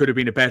there could have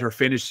been a better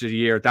finish to the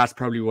year, that's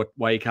probably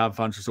why Cavan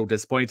fans are so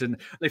disappointed. And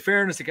like,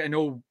 fairness, like, I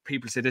know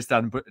people say this,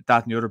 that, and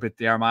the other bit,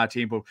 the Armagh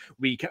team, but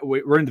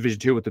we're in Division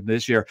 2 with them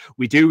this year.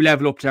 We do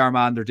level up to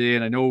Armagh in their day,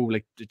 and I know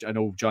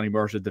Johnny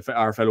Murtagh,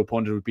 our fellow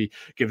pundit, would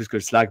give us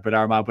good slack about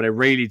Armagh, but I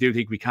really do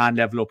think we can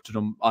level up to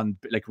them on,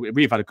 like,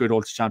 we've had a good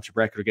Ulster Championship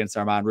record against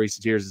Armagh in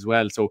recent years as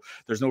well, so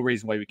there's no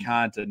reason why we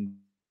can't, and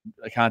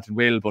I can't and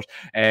will. But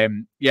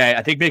yeah,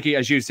 I think Mickey,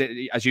 as you said,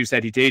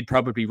 he did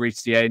probably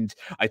reach the end.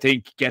 I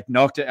think getting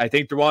knocked. I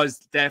think there was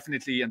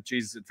definitely, and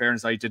geez, in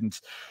fairness, I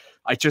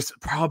just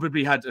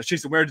probably had.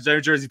 She's wearing the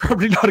down jersey,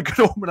 probably not a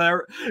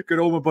good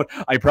omen, but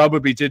I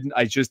probably didn't.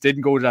 I just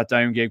didn't go to that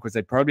down game because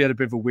I probably had a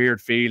bit of a weird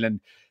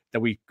feeling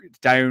that we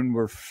down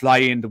were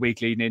flying the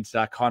week leading into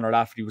that. Conor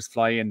Lafferty was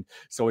flying,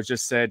 so I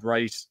just said,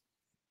 right,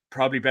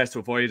 probably best to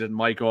avoid it. And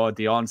my God,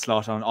 the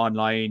onslaught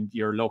online,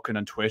 you're looking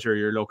on Twitter,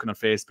 you're looking on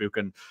Facebook,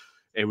 and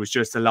it was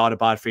just a lot of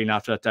bad feeling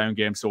after that down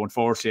game. So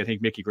unfortunately, I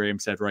think Mickey Graham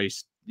said, right,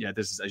 yeah,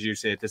 this is, as you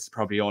said, this is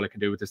probably all I can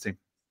do with this team.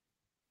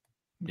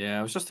 Yeah,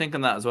 I was just thinking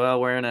that as well,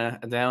 wearing a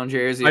down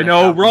jersey. I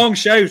know, wrong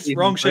shout. Yeah,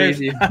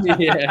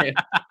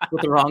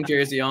 put the wrong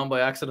jersey on by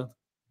accident.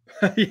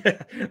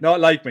 Yeah, not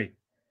like me.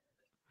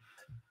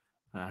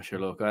 Sure,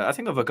 look, I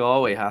think I have a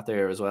Galway hat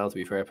there as well, to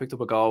be fair. I picked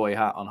up a Galway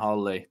hat on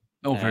holiday.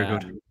 Oh, very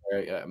good.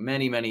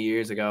 Many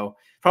years ago.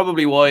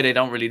 Probably why they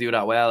don't really do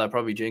that well. I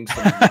probably jinxed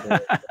them.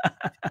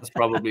 That's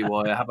probably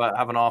why I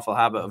have an awful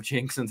habit of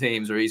jinxing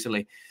teams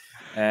recently.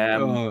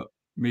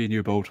 Me and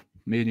you both,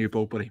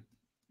 buddy.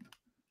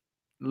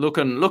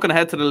 Looking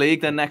ahead to the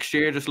league then next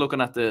year, just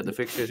looking at the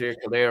fixtures here: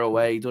 Kildare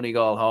away,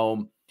 Donegal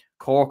home,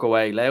 Cork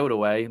away, Louth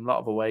away. A lot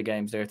of away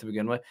games there to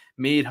begin with.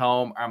 Meath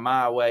home,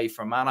 Armagh away,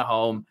 Fermanagh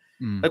home.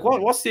 Like,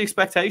 what's the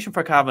expectation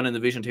for Cavan in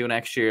Division 2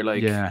 next year?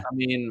 Like, yeah. I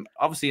mean,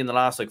 obviously in the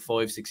last like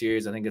 5-6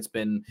 years, I think it's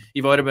been,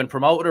 you've either been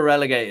promoted or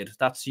relegated.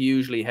 That's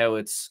usually how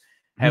it's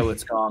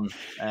gone.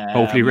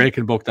 Hopefully Ray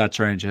can book that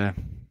change.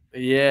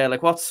 Yeah,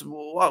 like what's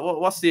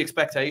the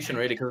expectation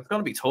really? Because it's going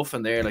to be tough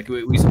in there. Like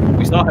we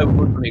saw how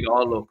good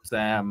Donegal looked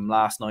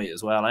last night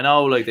as well. I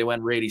know like they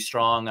went really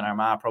strong, and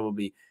Armagh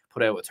probably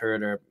put out a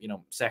third or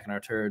second or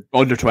third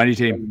under 20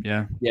 team.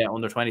 Yeah,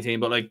 under 20 team,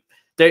 but like.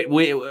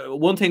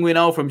 One thing we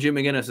know from Jim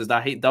McGuinness is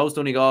that those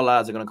Donegal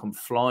lads are going to come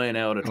flying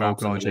out of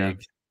traps.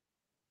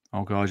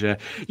 Oh God, yeah.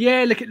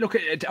 Yeah, look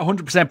at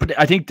 100%. But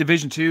I think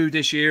Division 2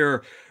 this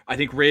year, I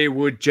think Ray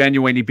would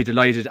genuinely be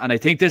delighted. And I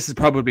think this is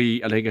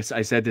probably, I guess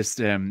I said this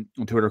on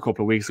Twitter a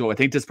couple of weeks ago, I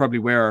think this is probably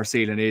where our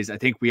ceiling is. I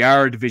think we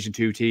are a Division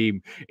 2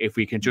 team if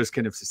we can just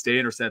kind of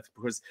sustain ourselves,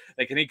 because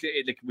like I think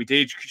we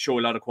did show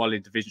a lot of quality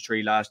in Division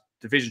 3 last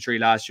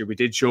year. We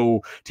did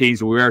show teams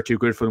that we were too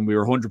good for them. We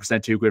were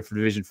 100% too good for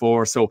Division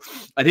 4. So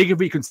I think if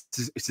we can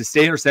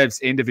sustain ourselves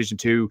in Division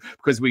 2,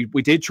 because we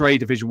did try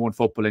Division 1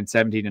 football in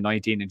 17 and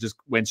 19 and just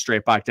went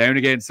straight back down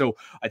again. So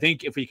I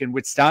think if we can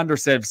withstand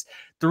ourselves,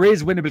 there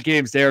is winnable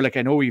games there. Like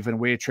I know we've an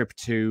away trip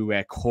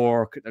to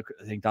Cork. I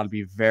think that'll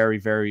be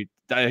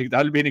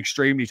that'll be an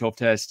extremely tough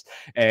test.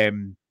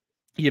 You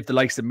have the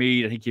likes of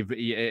Meath. I think you've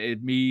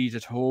Meath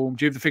at home.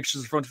 Do you have the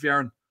fixtures in front of you,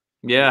 Aaron?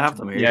 Yeah, I have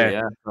them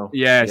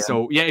here.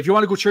 So if you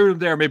want to go through them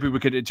there, maybe we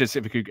could just,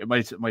 if we could,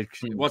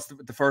 what's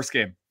the first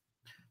game?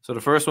 So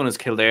the first one is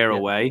Kildare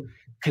away.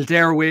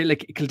 Kildare away,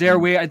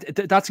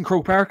 that's in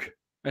Croke Park,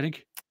 I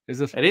think. Is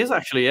it? It is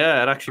actually,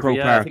 yeah. It actually Croke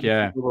Park,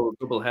 yeah.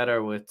 Double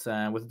header with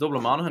the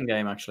Dublin Monaghan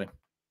game actually.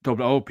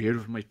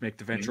 Beautiful. Might make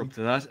the venture up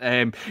to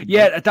that.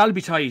 Yeah, that'll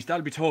be tight.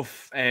 That'll be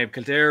tough.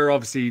 Kildare,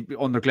 obviously,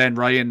 under Glenn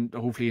Ryan.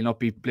 Hopefully, he'll not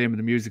be blaming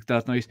the music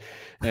that night.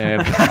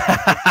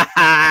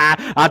 I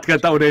had to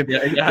get that one in.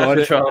 Yeah, you had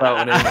to throw that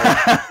one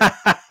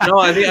in. No,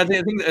 I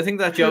think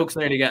that joke's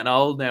nearly getting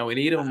old now. We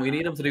need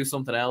him to do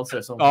something else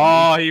or something.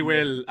 Oh, he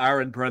will.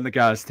 Aaron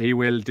Prendergast. He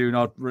will. Do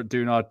not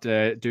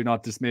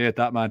dismay at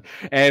that man.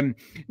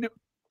 No,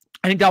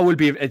 I think that will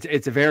be.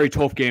 It's a very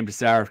tough game to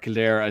start,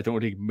 Kildare. I don't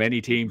think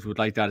many teams would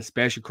like that,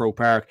 especially Croke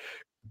Park.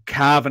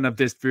 Cavan of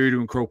this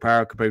voodoo in Croke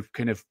Park about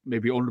kind of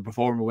maybe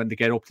underperforming when they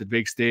get up to the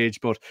big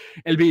stage, but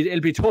it'll be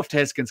a tough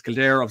test against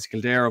Kildare.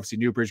 Obviously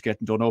Newbridge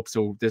getting done up,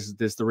 so this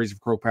is the reason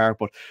for Croke Park.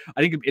 But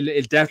I think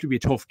it'll definitely be a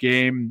tough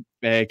game.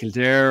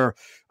 Kildare,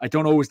 I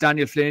don't know, is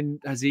Daniel Flynn,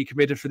 has he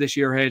committed for this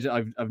year ahead?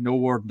 I've no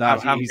word on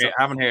that. I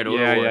haven't heard a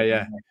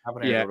word.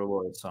 Haven't heard a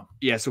word. So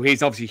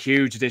he's obviously a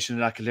huge addition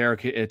to that Kildare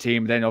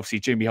team. Then obviously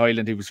Jimmy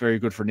Hyland, he was very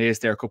good for Naas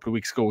there a couple of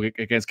weeks ago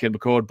against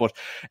Kilmacud. But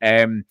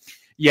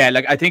yeah,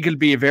 like I think it'll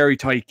be a very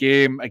tight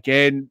game.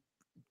 Again,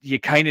 you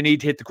kind of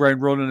need to hit the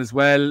ground running as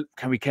well.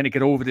 Can we kind of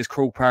get over this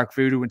Croke Park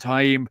voodoo in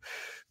time?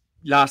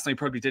 Last night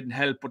probably didn't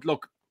help, but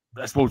look,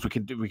 I suppose we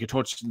could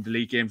touch in the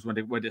league games when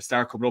they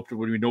start coming up to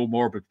when we know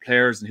more about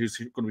players and who's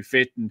going to be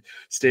fit and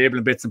stable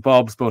and bits and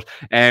bobs. But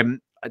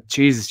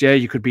Jesus, yeah,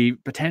 you could be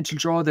potential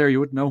draw there.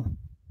 You wouldn't know.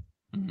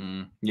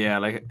 Yeah,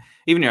 like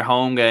even your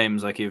home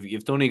games, like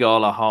you've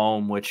Donegal at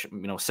home, which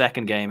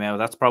second game out,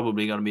 that's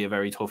probably going to be a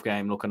very tough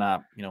game. Looking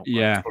at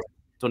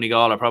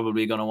Donegal are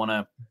probably going to want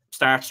to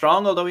start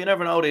strong, although you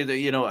never know.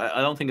 You know, I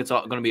don't think it's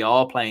going to be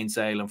all plain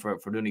sailing for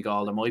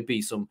Donegal. There might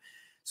be some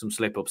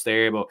slip ups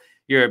there, but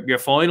your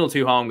final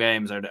 2 home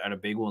games are the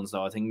big ones,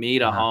 though. I think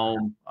Meath at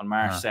home on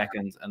March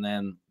 2nd, and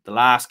then the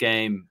last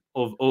game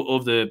of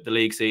the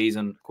league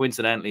season,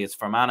 coincidentally, it's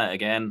Fermanagh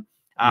again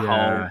at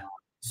home.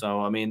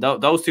 So I mean,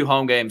 those 2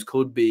 home games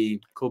could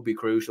be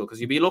crucial, because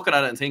you'd be looking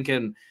at it and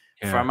thinking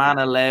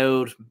Fermanagh,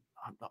 Louth.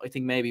 I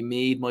think maybe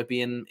Meath might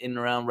be in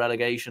around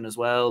relegation as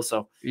well.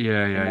 So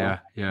yeah.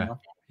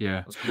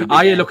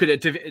 You look at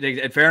it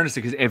in fairness,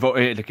 because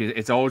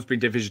it's always been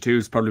Division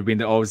 2's probably been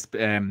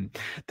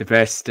the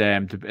best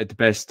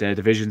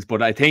divisions.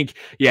 But I think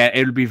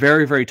it'll be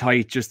very, very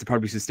tight just to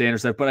probably sustain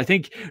yourself. But I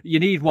think you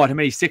need how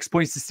many 6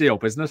 points to stay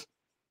up, isn't it?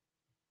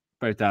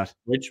 About that.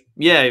 6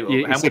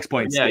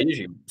 points. Yeah,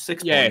 usually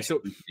 6 points.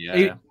 So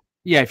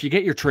if you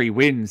get your 3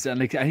 wins,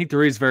 and I think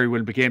there is very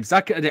winnable games.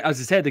 That,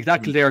 as I said,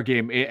 that Kildare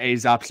game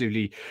is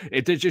absolutely.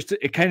 It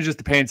kind of just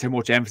depends how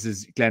much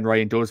emphasis Glenn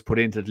Ryan does put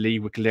into the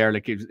league with Kildare.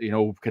 Like,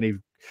 can he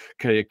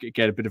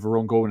get a bit of a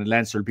run going in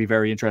Leinster? It'll be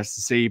very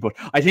interesting to see. But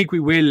I think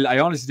we will. I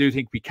honestly do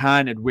think we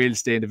can and will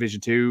stay in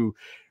Division 2.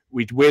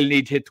 We will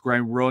need to hit the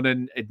ground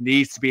running. It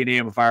needs to be an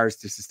aim of ours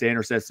to sustain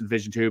ourselves in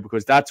Division 2,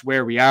 because that's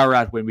where we are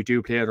at when we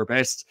do play at our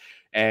best.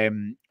 I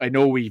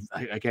know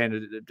I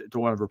don't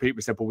want to repeat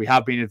myself, but we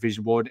have been in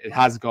Division 1. It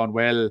hasn't gone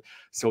well.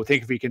 So I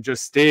think if we can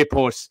just stay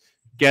put,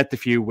 get the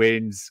few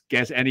wins,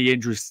 get any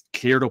injuries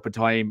cleared up in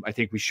time, I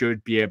think we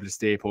should be able to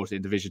stay put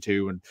in Division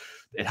 2. And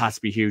it has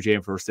to be a huge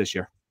aim for us this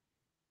year.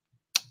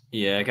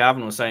 Yeah,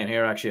 Gavin was saying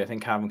here, actually, I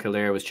think Cavan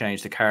Kildare was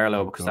changed to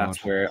Carlow, because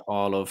that's where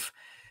all of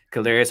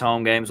Kildare's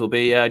home games will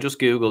be. I just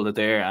Googled it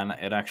there, and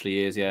it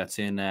actually is. Yeah, it's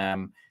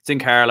in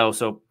Carlow.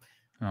 So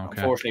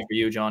unfortunately for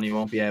you, John, you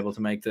won't be able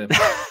to make the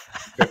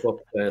trip up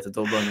to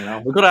Dublin. You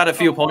know, we could have had a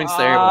few points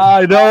there.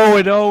 I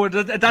know.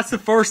 That's the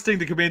first thing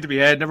that came into my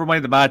head. Never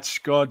mind the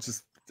match. God,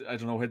 just I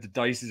don't know, hit the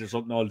dices or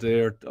something all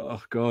day.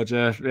 Oh God,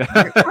 yeah.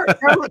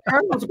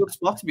 Carlow's a good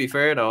spot, to be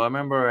fair, though. I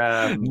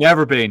remember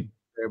never been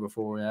there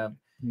before. Yeah,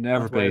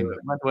 never been.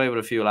 Went away with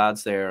a few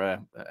lads there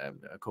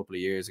a couple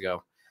of years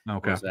ago.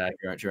 Okay.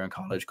 During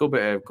college, good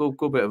bit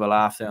of a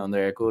laugh down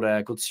there.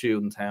 Good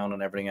student town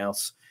and everything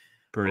else.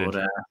 Brilliant.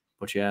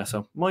 But yeah,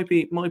 so might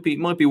be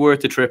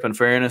worth the trip. In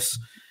fairness.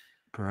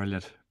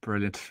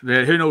 Brilliant.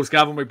 Who knows?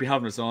 Gavin might be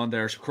having us on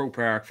there. So Croke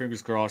Park,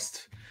 fingers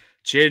crossed.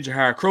 Change of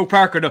heart. Croke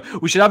Park,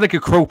 we should have like a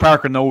Croke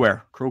Park or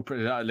nowhere.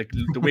 Like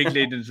the week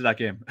leading into that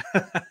game.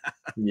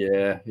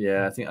 Yeah.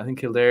 I think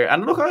Kildare,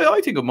 and look, I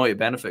think it might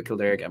benefit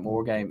Kildare get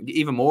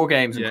even more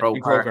games in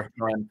Croke Park.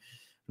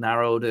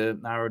 Narrow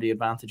the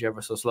advantage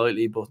ever so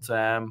slightly, but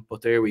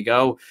there we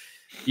go.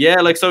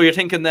 Yeah, like, so you're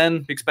thinking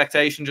then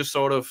expectation just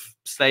sort of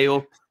stay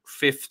up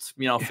fifth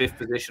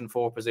position,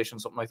 4th position,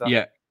 something like that.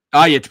 Yeah.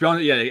 To be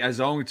honest, as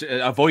long as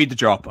avoid the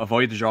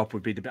drop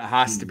would be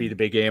has to be the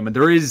big aim. And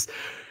there is,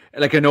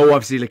 like, I know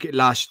obviously like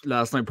last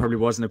night probably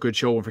wasn't a good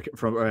show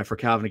for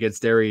Cavan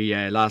against Derry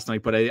last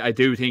night, but I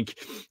do think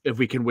if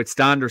we can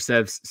withstand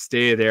ourselves,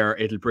 stay there,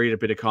 it'll breed a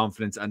bit of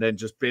confidence and then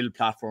just build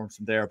platforms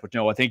from there. But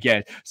no, I think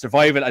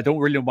survival. I don't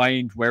really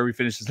mind where we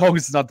finish as long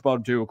as it's not the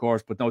bottom 2, of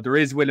course. But no, there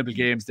is winnable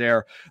games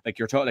there. Like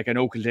you're talking, like I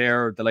know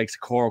Kildare, the likes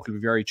of Cork will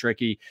be very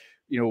tricky.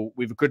 We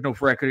have a good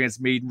enough record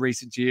against Meath in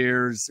recent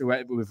years. We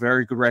have a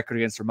very good record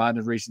against Fermanagh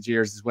in recent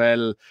years as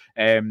well.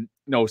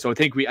 So I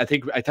think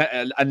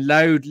and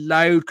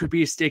Louth could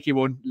be a sticky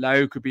one.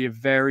 Louth could be a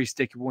very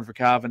sticky one for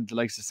Cavan. The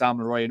likes of Sam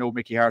Leroy. I know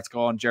Mickey Hart's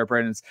gone. Ger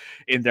Brennan's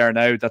in there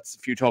now. That's a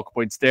few talk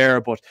points there,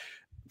 but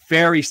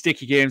very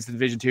sticky games in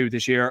Division 2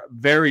 this year.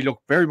 Very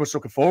much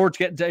looking forward to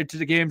getting down to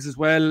the games as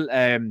well.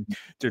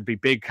 There'd be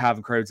big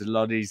Cavan crowds at a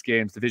lot of these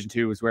games. Division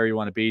 2 is where you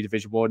want to be.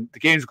 Division 1, the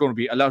games are going to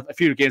be a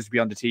few of the games will be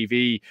on the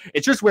TV.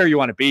 It's just where you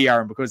want to be,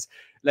 Aaron, because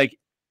like,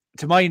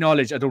 to my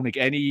knowledge, I don't think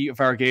any of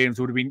our games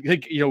would have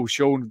been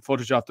shown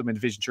footage of them in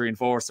Division 3 and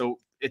 4. So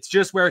it's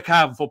just where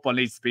Cavan football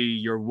needs to be,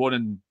 your 1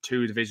 and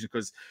 2 division,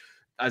 because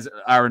as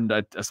Aaron,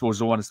 I suppose,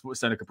 don't want to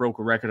sound like a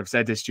broken record. I've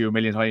said this to you a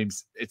million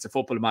times. It's a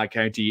football in my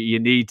county. You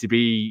need to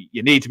be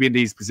in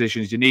these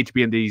positions. You need to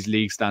be in these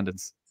league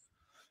standings.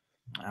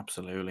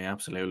 Absolutely,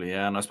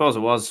 yeah. And I suppose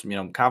it was,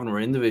 Cavan were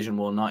in Division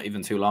 1 not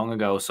even too long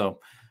ago. So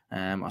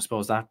I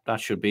suppose that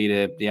should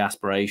be the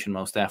aspiration,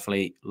 most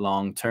definitely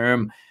long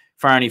term.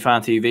 Farney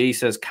Fan TV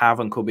says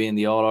Cavan could be in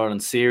the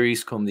All-Ireland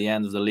series come the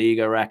end of the league.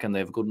 I reckon they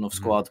have a good enough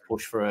squad to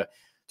push for a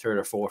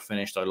 3rd or 4th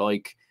finish. I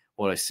like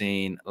what I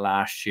seen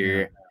last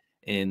year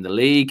in the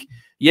league.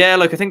 Yeah,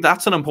 like I think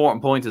that's an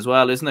important point as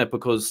well, isn't it?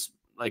 Because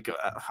like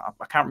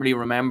I can't really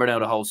remember now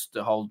the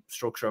whole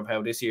structure of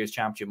how this year's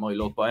championship might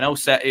look. But I know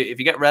if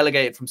you get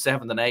relegated from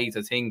 7th and 8th,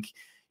 I think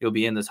you'll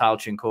be in the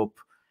Tailteann Cup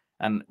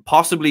and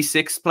possibly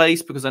 6th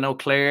place, because I know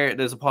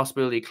there's a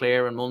possibility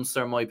Clare and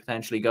Munster might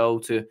potentially go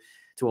to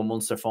a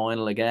Munster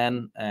final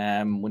again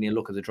when you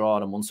look at the draw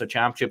of the Munster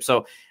Championship.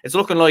 So it's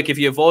looking like if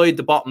you avoid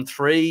the bottom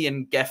 3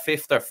 and get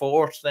 5th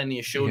or 4th, then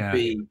you should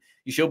be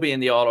you should be in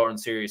the All-Ireland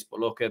series. But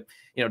look at,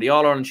 you know, the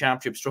All-Ireland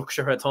Championship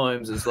structure at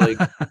times is like,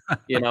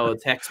 you know, a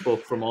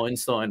textbook from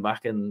Einstein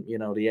back in, you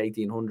know, the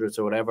 1800s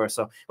or whatever.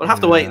 So we'll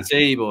have to wait and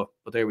see, but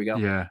there we go.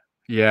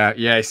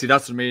 Yeah. See,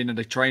 that's what I mean. And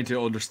like trying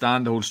to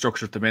understand the whole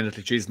structure at the minute.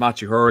 Like, geez,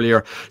 Matthew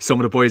earlier, some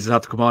of the boys that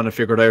have to come on and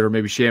figure it out, or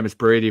maybe Seamus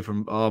Brady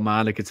from, oh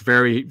man, like it's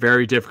very,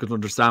 very difficult to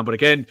understand. But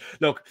again,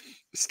 look,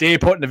 stay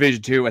put in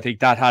Division 2. I think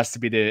that has to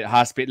be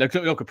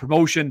look, a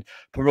promotion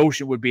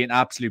would be an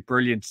absolute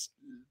brilliant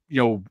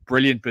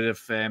bit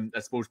of, I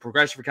suppose,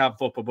 progression for Cavan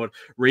football. But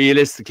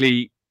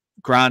realistically,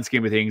 grand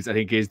scheme of things, I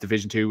think is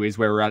Division 2 is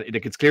where we're at.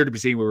 Like, it's clear to be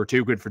seen we were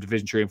too good for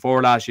Division 3 and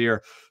 4 last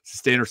year.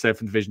 Sustain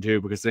ourselves in Division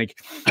 2, because I think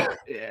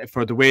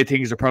for the way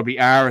things are probably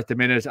are at the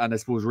minute, and I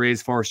suppose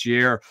Ray's first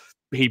year,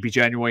 he'd be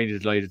genuinely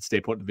delighted to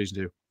stay put in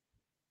Division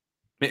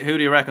 2. Who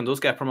do you reckon does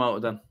get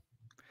promoted then?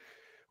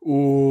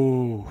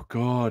 Oh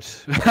God,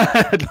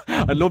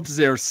 I'd love to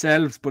say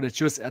ourselves, but it's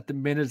just at the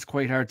minute it's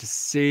quite hard to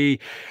see.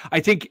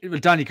 I think, well,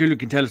 Danny Cooley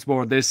can tell us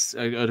more on this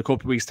in a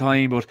couple of weeks'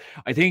 time, but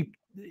I think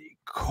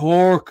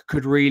Cork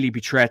could really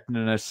be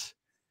threatening it,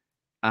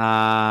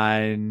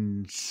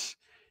 and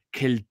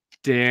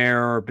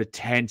Kildare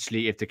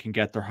potentially, if they can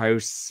get their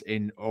house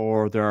in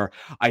order.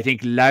 I think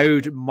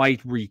Louth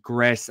might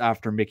regress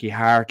after Mickey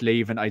Hart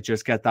leaving. I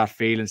just get that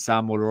feeling.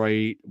 Sam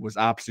Mulroy was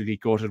absolutely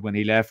gutted when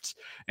he left.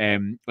 I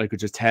could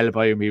just tell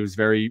by him he was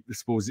very, I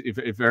suppose,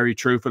 very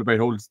truthful about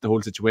the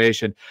whole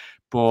situation.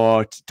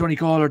 But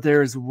Donegal are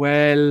there as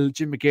well.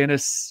 Jim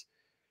McGuinness.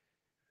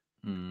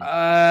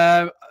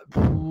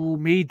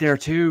 Mead there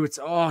too. It's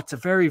a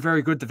very,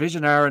 very good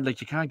division, Aaron. Like,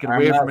 you can't get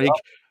away from it.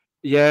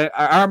 Yeah,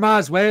 Armagh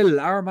as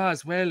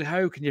well.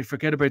 How can you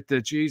forget about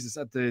the Jesus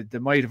at the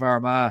might of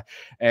Armagh?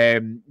 They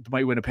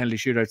might win a penalty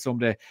shootout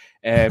someday.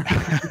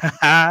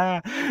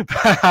 I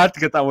had to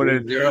get that one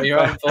in.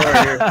 You're on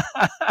fire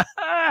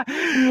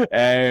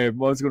here.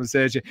 What was I going to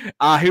say to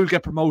you? Who'll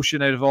get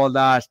promotion out of all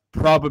that?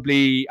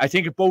 Probably, I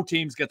think if both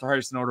teams get their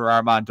house in order,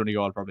 Armagh and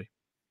Donegal probably.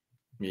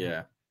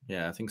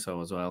 Yeah, I think so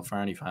as well.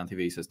 Farney Fan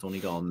TV says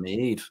Donegal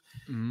Mead.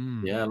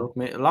 Yeah, look,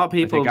 a lot of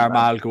people. I think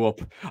Armagh will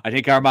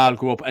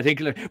go up. I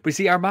think, but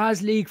see,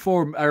 Armagh's league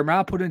form,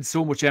 Armagh put in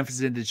so much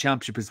emphasis in the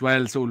championship as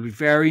well. So it'll be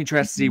very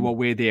interesting to see what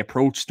way they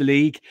approach the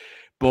league.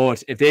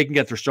 But if they can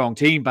get their strong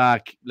team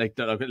back, like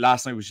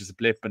last night was just a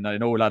blip, and I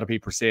know a lot of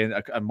people are saying,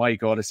 and my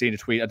God, I've seen a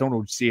tweet. I don't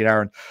know if you see it,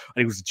 Aaron. I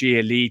think it was a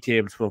GLE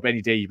table to put up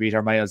any day you beat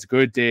Armagh is a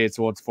good day, and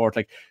so on and so forth.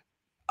 Like,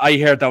 I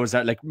heard that was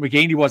like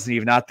McGeaney wasn't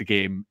even at the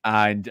game,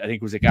 and I think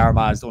it was like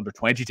Armagh's under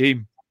 20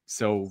 team.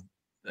 So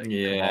come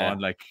on,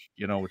 like,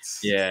 you know, it's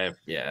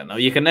no,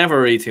 you can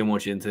never read too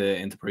much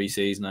into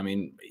pre-season. I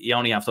mean, you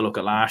only have to look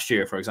at last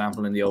year, for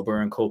example, in the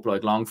O'Byrne Cup.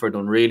 Like, Longford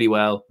done really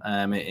well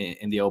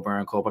in the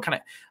O'Byrne Cup. I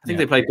think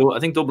they played. I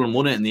think Dublin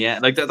won it in the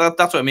end. Like that's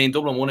what I mean.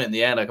 Dublin won it in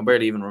the end. I can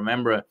barely even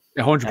remember it.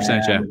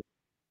 100%, yeah.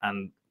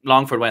 And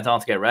Longford went on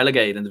to get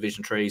relegated in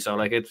Division 3. So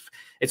like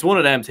it's one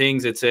of them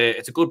things. It's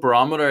a good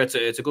barometer. It's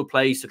a good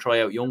place to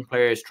try out young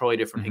players, try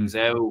different things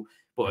out.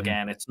 But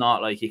again, it's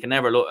not like you can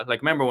never look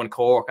like, remember when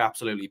Cork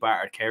absolutely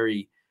battered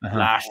Kerry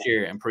last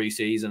year in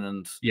pre-season,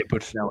 and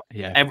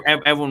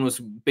everyone was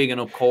bigging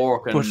up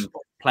Cork and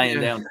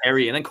playing down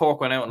Kerry, and then Cork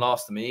went out and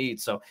lost to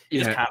Meath. So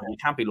you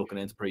can't be looking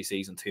into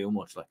pre-season too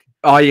much. Like,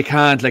 you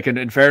can't. Like,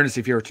 in fairness,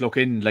 if you're to look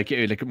in, like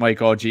my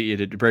God,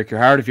 it'd break your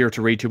heart if you were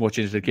to read too much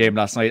into the game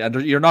last night, and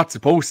you're not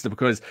supposed to,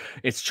 because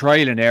it's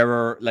trial and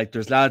error. Like,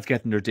 there's lads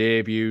getting their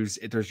debuts,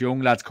 there's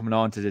young lads coming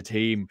on to the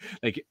team.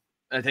 Like,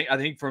 I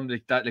think from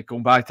that, like,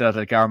 going back to that,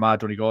 like, Armagh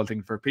Donegal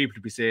thing, for people to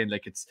be saying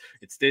like it's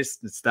this,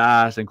 it's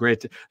that, and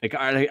great. Like,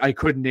 I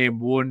couldn't name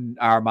one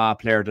Armagh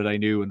player that I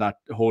knew in that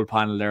whole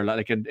panel there.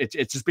 Like, and it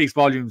just speaks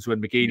volumes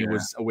when McGeaney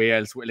was away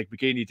elsewhere. Like,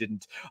 McGeaney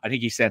didn't. I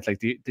think he sent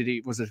like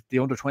was it the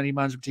under 20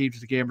 management team to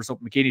the game or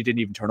something? McGeaney didn't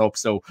even turn up.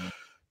 So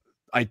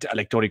I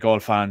like Donegal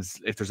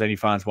fans. If there's any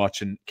fans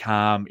watching,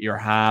 calm your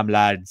ham,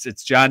 lads.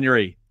 It's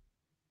January.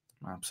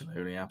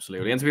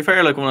 Absolutely. And to be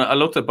fair, like, when I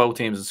looked at both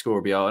teams in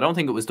Score BO, I don't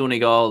think it was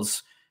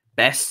Donegal's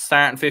best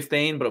starting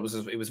 15, but it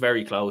was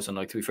very close. And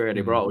like, to be fair,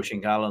 they brought Oisin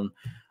Gallen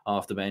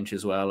off the bench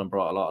as well, and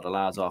brought a lot of the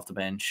lads off the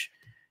bench.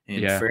 In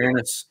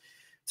fairness,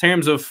 in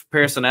terms of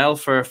personnel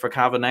for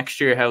Cavan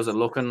next year, how's it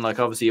looking? Like,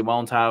 obviously you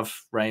won't have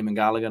Raymond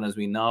Galligan, as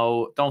we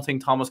know. Don't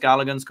think Thomas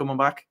Galligan's coming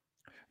back.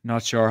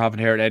 Not sure.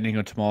 Haven't heard anything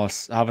of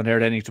Tomas. And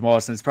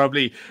it's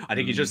probably, I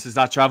think he just is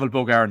that travel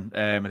bug, Aaron.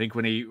 I think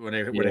when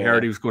I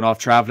heard he was going off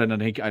traveling,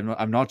 and I think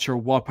I'm not sure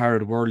what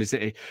part of the world is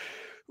it.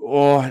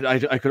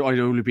 I'd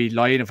only be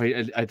lying if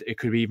it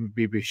could even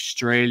be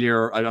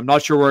Australia. I'm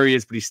not sure where he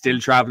is, but he's still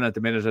traveling at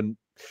the minute, and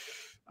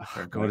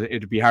God,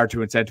 it'd be hard to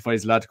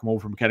incentivize the lad to come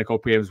over from McKenna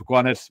Cup games. But go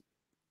on it.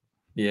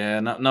 Yeah,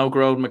 no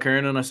Grode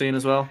McKernan I've seen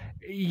as well.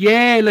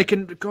 Yeah, like,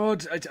 in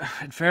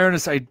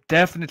fairness, I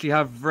definitely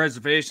have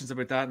reservations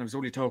about that, and I was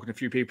only talking to a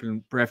few people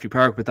in Breffley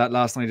Park about that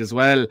last night as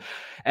well.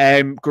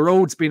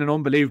 Garode's been an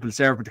unbelievable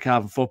servant to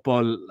Cavan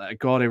football.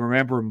 God, I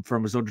remember him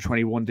from his under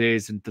 21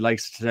 days in the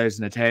likes of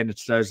 2010 and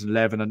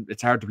 2011, and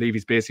it's hard to believe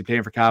he's basically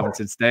playing for Cavan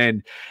since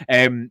then.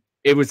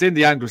 it was in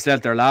the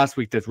Anglo-Celt there last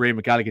week that Ray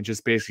McGalligan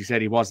just basically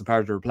said he wasn't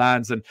part of their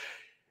plans. And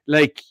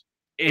like,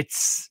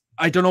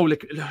 I don't know,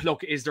 like,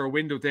 look, is there a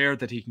window there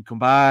that he can come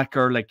back,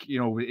 or like, you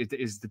know,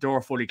 is the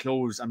door fully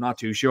closed? I'm not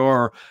too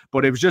sure,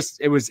 but it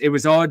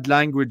was odd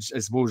language, I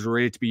suppose,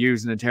 Ray to be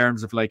using in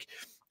terms of like,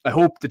 I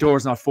hope the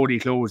door's not fully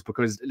closed,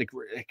 because like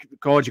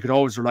God, you could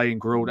always rely on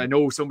growth. I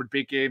know some of the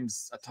big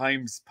games at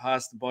times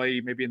passed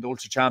by, maybe in the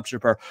Ulster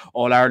Championship or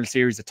All Ireland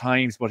series at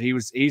times, but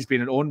he's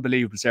been an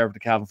unbelievable servant to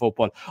Cavan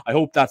football. I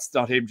hope that's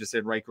not him just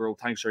saying, right, growth,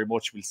 thanks very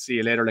much, we'll see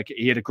you later. Like,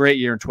 he had a great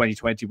year in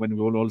 2020 when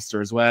we won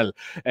Ulster as well.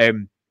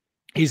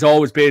 He's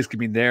always basically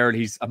been there, and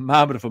he's a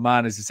mammoth of a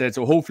man, as I said.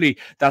 So hopefully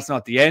that's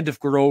not the end of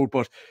growth,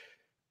 but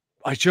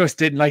I just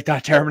didn't like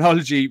that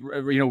terminology,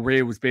 you know,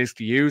 Ray was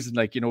basically using,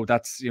 like, you know,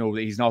 that's, you know,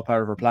 he's not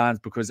part of our plans,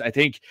 because I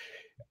think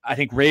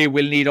Ray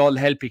will need all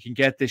the help he can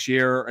get this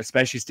year,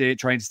 especially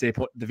trying to stay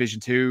put in Division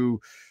 2,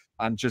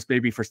 and just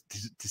maybe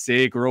to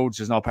say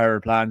growth is not part of our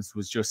plans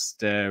was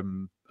just, I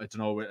don't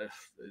know,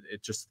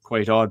 it's just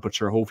quite odd, but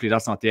sure, hopefully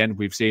that's not the end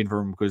we've seen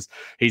for him, because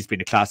he's been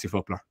a classy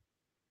footballer.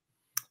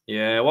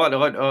 Yeah, what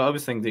I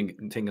was thinking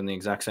the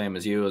exact same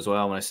as you as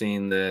well when I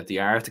seen the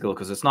article,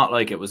 because it's not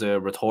like it was a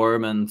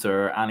retirement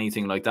or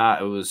anything like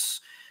that. It was,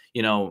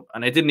 you know,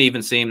 and it didn't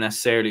even seem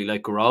necessarily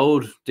like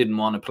Garode didn't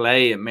want to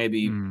play. It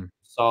maybe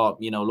saw,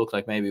 you know, looked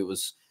like maybe it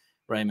was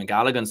Raymond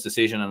Gallagher's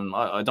decision, and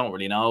I don't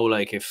really know,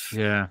 like, if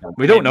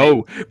we don't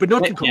know, but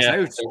nothing comes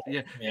out.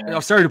 Yeah.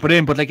 I'm sorry to put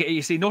in, but like,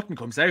 you see, nothing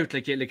comes out.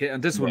 Like,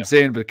 and this is what I'm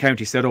saying with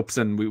county setups,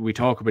 and we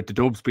talk about the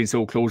Dubs being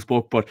so close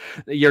book, but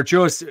you're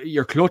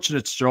clutching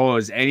at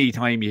straws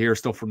anytime you hear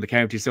stuff from the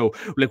county. So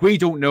like, we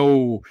don't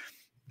know.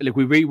 Like,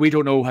 we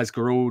don't know, has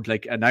Garode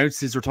like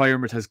announced his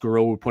retirement? Has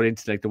Garode put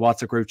into like the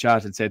WhatsApp group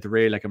chat and said to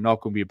Ray, like, I'm not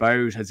going to be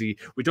about? Has he?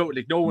 We don't,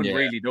 like, no one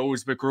really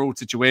knows about Garode's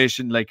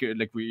situation. Like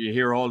we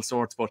hear all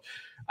sorts, but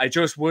I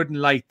just wouldn't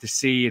like to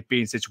see it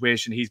being a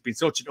situation. He's been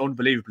such an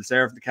unbelievable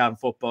servant to Cavan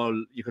football.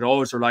 You could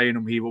always rely on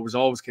him. He was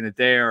always kind of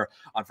there,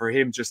 and for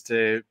him just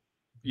to,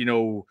 you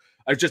know,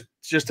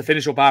 just to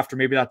finish up after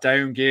maybe that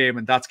down game,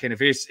 and that's kind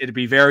of it. It'd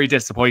be very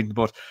disappointing.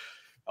 But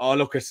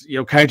look, it's, you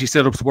know, county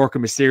setups work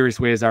in mysterious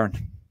ways, Aaron.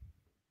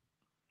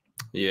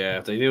 Yeah,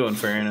 they do, in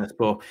fairness.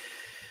 But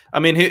I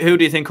mean, who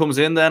do you think comes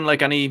in then?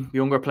 Like, any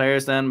younger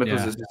players then?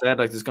 Because as you said,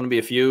 like, there's going to be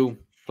a few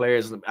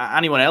players.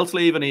 Anyone else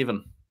leaving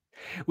even?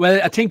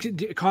 Well, I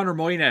think Conor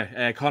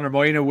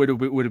Moyna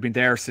would have been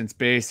there since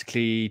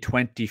basically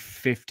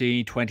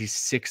 2015,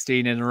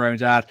 2016, and around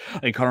that. I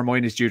think Conor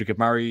Moyna is due to get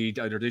married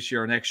either this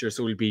year or next year,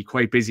 so he'll be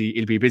quite busy.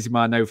 He'll be a busy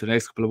man now for the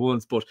next couple of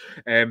months. But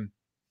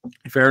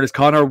in fairness,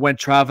 Conor went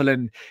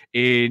travelling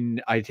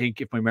in, I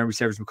think, if my memory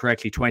serves me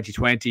correctly,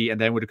 2020,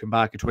 and then would have come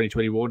back in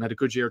 2021. Had a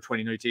good year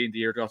 2019, the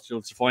year got to the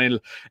Ulster final.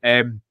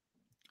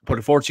 But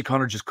unfortunately,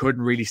 Conor just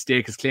couldn't really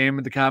stake his claim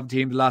in the Cavan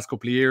team the last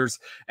couple of years.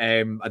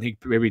 I think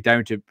maybe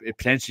down to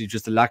potentially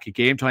just a lack of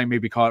game time.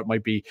 Maybe it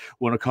might be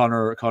one of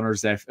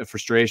Conor's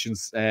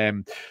frustrations.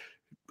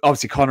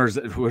 Obviously, Connor's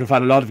would have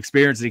had a lot of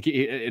experience.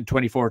 In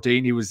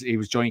 2014, he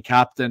was joint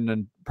captain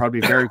and probably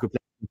a very good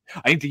player.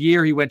 I think the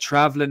year he went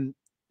travelling,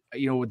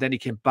 you know, then he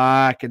came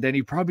back, and then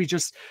he probably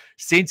just,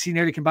 since he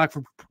nearly came back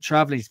from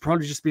travelling, he's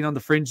probably just been on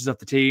the fringes of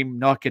the team,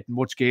 not getting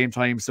much game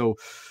time. So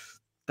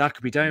that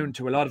could be down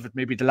to a lot of it,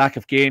 maybe the lack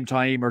of game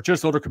time or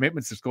just other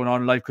commitments that's going on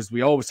in life, because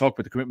we always talk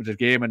about the commitment of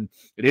the game, and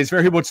it is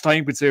very much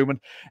time consuming.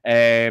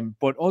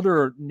 But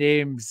other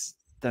names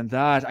than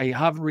that, I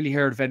haven't really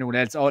heard of anyone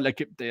else.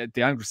 Like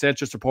the Anglo-Celt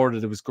just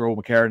reported it was Gro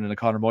McCarran and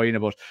Conor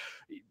Moyna, but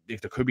if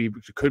there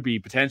could be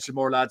potential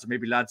more lads, or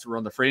maybe lads who are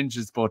on the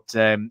fringes. But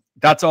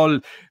that's all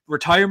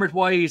retirement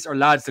wise, or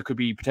lads that could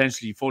be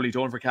potentially fully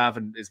done for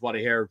Cavan, is what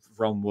I heard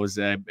from was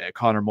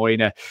Conor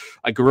Moyna.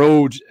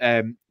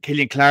 Garode,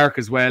 Killian Clark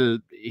as well.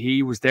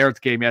 He was there at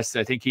the game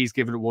yesterday. I think he's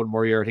given it one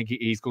more year. I think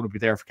he's going to be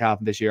there for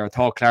Cavan this year. I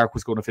thought Clark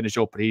was going to finish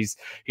up, but he's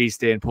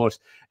staying put.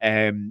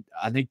 I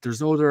think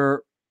there's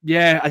other.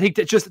 Yeah, I think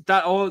I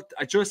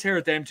just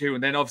heard them too,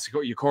 and then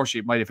obviously, of course,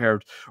 you might have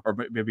heard, or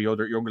maybe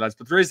other younger lads,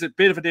 but there is a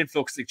bit of an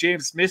influx. Like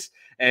James Smith,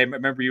 I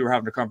remember you were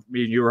having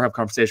a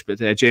conversation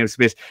with James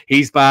Smith.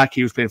 He's back.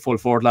 He was playing full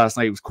forward last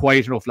night. He was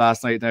quiet enough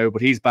last night now,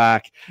 but he's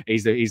back.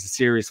 He's a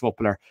serious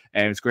footballer,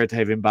 and it's great to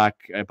have him back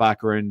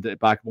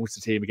amongst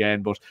the team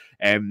again. But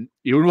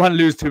you wouldn't want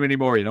to lose too many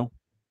more, you know.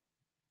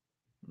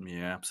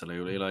 Yeah,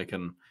 absolutely. Like,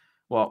 and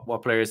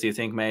what players do you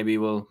think maybe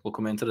will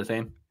come into the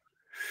team?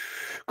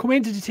 Come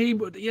into the team,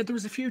 but yeah, there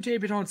was a few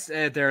debutants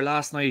there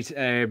last night.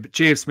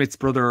 James Smith's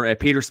brother,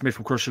 Peter Smith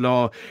from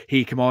Crushlaw,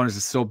 he came on as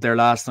a sub there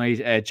last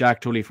night.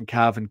 Jack Tully from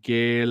Cavan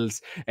Gales.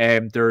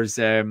 There's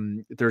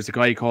a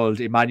guy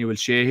called Emmanuel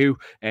Shehu.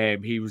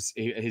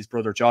 His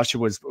brother Joshua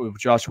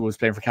was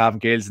playing for Cavan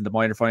Gales in the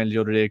minor final the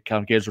other day.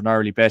 Cavan Gales were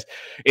narrowly bet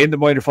in the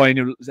minor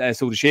final.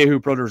 So the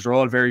Shehu brothers are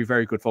all very,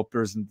 very good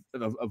footballers, and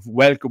a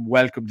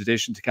welcomed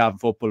addition to Cavan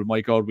football.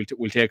 My God,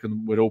 we'll take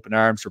them with open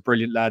arms. They're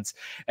brilliant lads.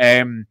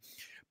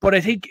 But I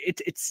think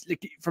it's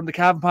like from the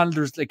Cavan panel,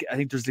 there's like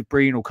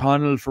Brian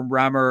O'Connell from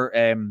Rammer.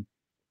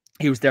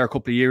 He was there a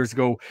couple of years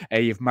ago.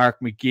 You've Mark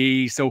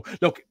McGee. So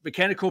look,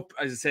 McKenna Cup,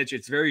 as I said,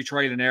 it's very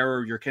trial and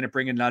error. You're kind of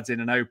bringing lads in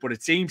and out, but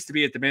it seems to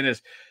be at the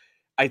minute,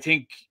 I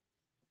think,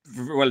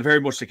 well,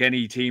 very much like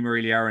any team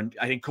really are. And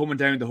I think coming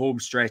down the home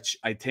stretch,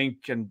 I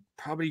think, and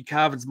probably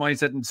Cavan's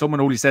mindset, and someone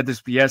only said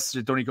this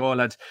yesterday, Donegal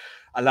had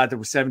a lad that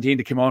was 17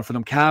 that came on for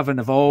them. Cavan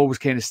have always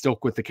kind of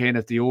stuck with the kind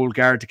of the old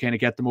guard to kind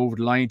of get them over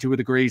the line to a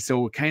degree.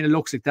 So it kind of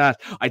looks like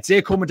that. I'd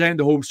say coming down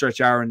the home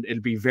stretch, Aaron,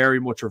 it'll be very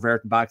much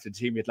reverting back to the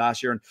team we had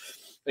last year. And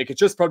like, it's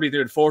just probably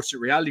the unfortunate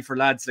reality for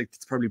lads, like,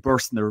 it's probably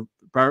bursting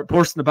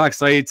the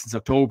backside since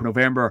October,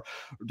 November,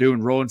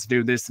 doing runs,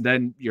 doing this, and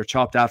then you're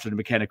chopped after the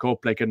McKenna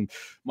Cup. Like, and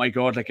my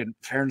God, like, in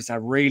fairness, I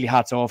really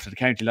hats off to the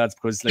county lads,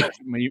 because like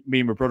me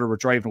and my brother were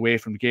driving away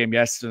from the game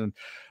yesterday, and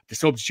the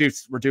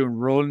substitutes were doing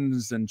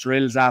runs and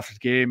drills after the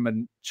game,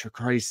 and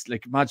Christ,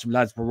 like, imagine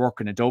lads were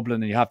working in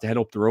Dublin and you have to head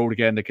up the road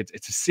again. Like,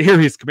 it's a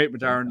serious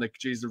commitment, Aaron. Like,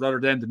 geez, they're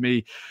rather them than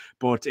me,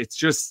 but it's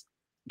just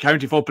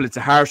county football. It's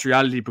a harsh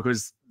reality,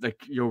 because like,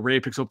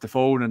 Ray picks up the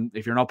phone, and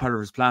if you're not part of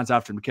his plans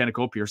after McKenna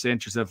Cup, you're saying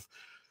to yourself,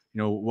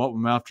 what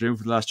am I after doing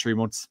for the last 3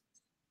 months?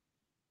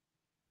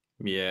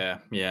 Yeah,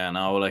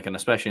 no, like, and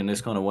especially in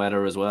this kind of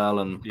weather as well,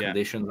 and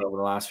conditions over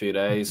the last few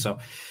days. So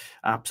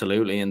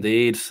absolutely,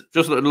 indeed.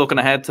 Just looking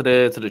ahead to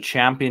the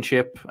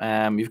championship,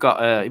 you've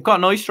got a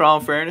nice draw.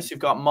 In fairness, you've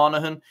got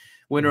Monaghan,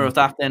 winner of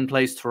that then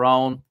plays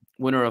Tyrone,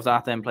 winner of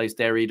that then plays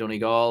Derry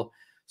Donegal.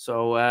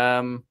 So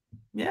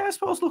I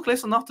suppose, look,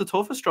 listen, not the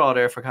toughest draw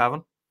there for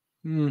Cavan.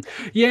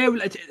 Yeah,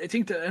 well, I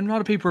think that a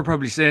lot of people are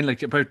probably saying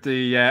like about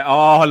the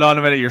hold on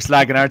a minute, you're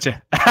slagging, aren't you?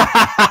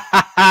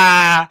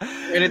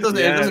 And it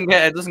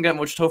doesn't get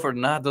much tougher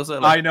than that, does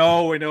it? Like, I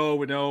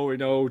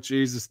know.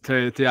 Jesus,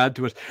 to add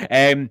to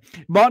it.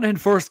 Monaghan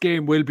first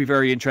game will be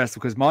very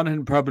interesting, because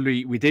Monaghan,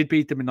 probably, we did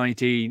beat them in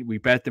 19, we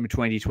bet them in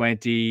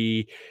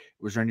 2020.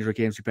 Was there any other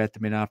games we bet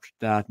them in after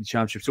that in the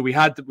championship? So we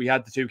had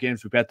the 2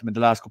 games we bet them in the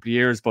last couple of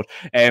years, but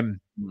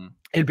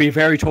it'll be a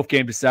very tough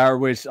game to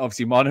start with.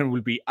 Obviously, Monaghan will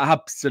be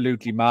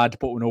absolutely mad to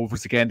put one over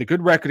us again. The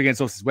good record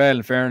against us as well,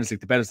 in fairness, like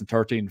the better than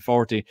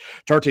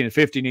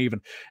 13-15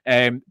 even.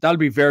 That'll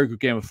be a very good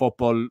game of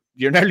football.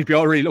 You're nearly be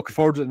already looking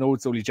forward to it. I know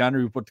it's only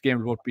January, but the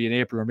game will be in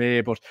April or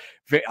May, but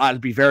it'll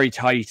be very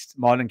tight.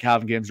 Monaghan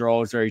Cavan games are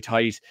always very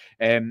tight.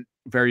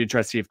 Very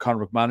interesting if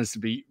Conor McManus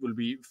will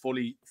be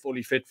fully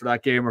fit for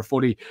that game, or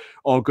fully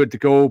all good to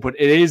go. But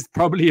it is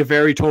probably a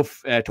very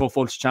tough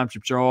Ulster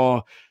Championship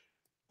draw.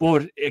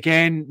 But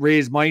again,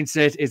 Ray's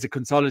mindset is to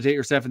consolidate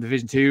yourself in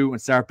Division 2 and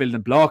start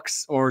building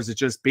blocks, or is it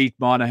just beat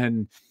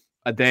Monaghan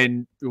and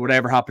then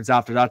whatever happens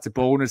after that's a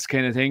bonus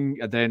kind of thing,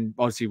 and then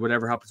obviously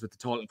whatever happens with the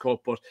Total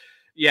Cup. But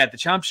yeah, the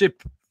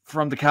championship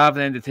from the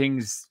Cavan end of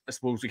things, I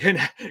suppose we can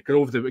get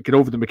over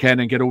the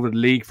McKenna and get over the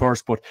league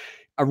first. But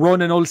a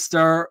run in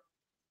Ulster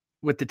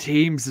with the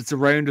teams that's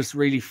around us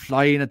really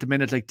flying at the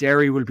minute, like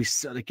Derry will be,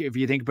 like, if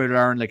you think about it,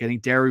 Aaron, like, I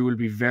think Derry will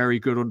be very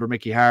good under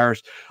Mickey Hart.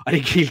 I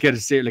think he'll get a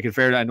serious, like, in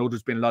fairness, I know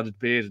there's been a lot of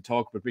debate and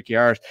talk about Mickey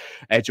Hart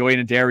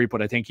joining Derry,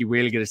 but I think he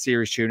will get a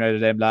serious tune out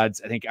of them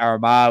lads. I think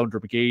Armagh under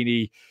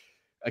McGeaney,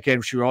 again,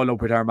 which we all know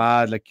about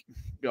Armagh, like,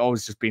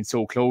 always just being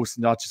so close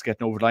and not just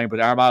getting over the line, but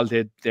Armagh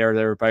did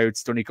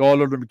thereabouts.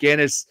 Donegal under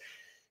McGuinness,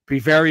 be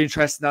very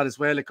interesting that as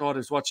well. Like, God, I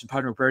was watching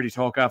Paddy McBurdy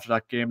talk after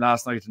that game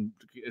last night, and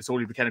it's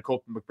only McKenna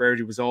Cup, and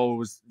McBurdy was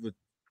always,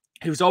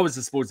 I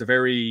suppose, a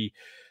very,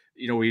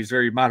 he was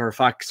very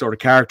matter-of-fact sort of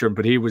character,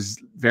 but he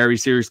was very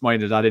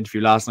serious-minded that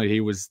interview last night. He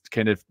was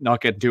kind of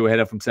not getting too ahead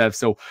of himself.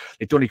 So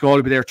like, Donegal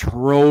will be there,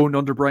 thrown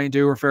under Brian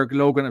Dewar, Fergal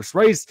Logan. I'm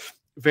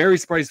very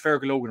surprised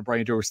Fergal Logan and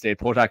Brian Dewar stayed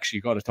put. Actually,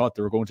 God, I thought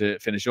they were going to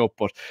finish up,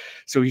 but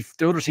so the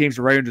other teams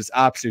around us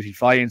absolutely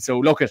flying. So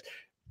look at,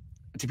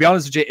 to be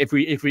honest with you,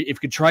 if we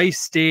could try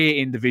stay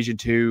in Division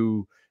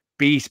 2,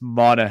 beat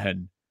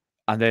Monaghan,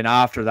 and then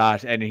after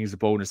that, anything's a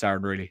bonus,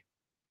 Aaron, really.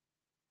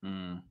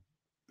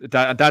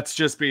 That's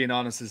just being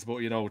honest, but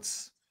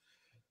it's.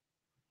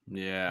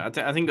 Yeah,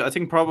 I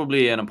think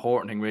probably an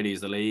important thing really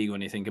is the league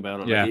when you think about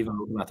it. Like, even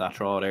looking at that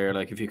draw there,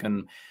 like, if you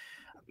can,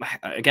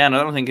 again,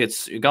 I don't think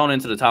it's going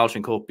into the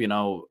Tailteann Cup.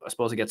 I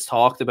suppose it gets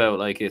talked about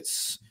like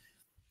it's.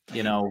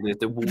 The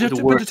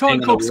Total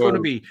Cup's going to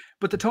be,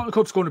 but the Total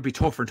Cup's going to be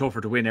tougher and tougher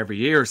to win every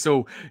year.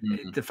 So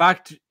the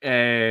fact,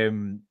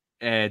 bit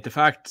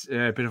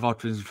of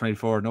optimism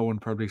 24. No one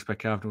probably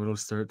expect Cavan to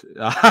Ulster.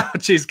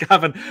 Jeez,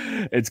 Cavan,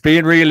 it's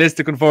being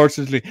realistic,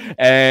 unfortunately.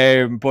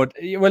 But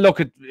well,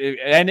 look,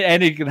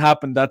 anything can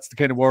happen. That's the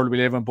kind of world we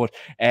live in. But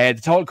the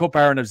Total Cup,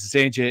 Aaron, I was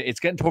saying to you, it's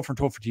getting tougher and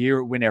tougher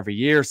to win every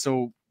year.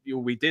 So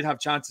we did have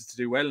chances to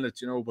do well in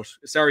it, But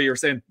sorry, you were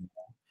saying.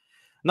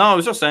 No, I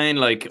was just saying,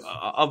 like,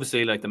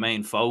 obviously, like, the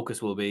main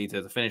focus will be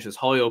to finish as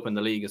high up in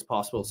the league as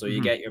possible, so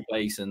you get your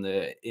place in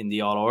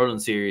the All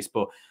Ireland series.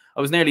 But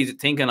I was nearly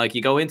thinking, like,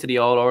 you go into the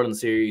All Ireland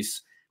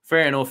series,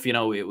 fair enough.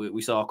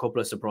 We saw a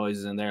couple of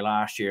surprises in there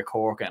last year.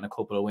 Cork getting a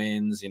couple of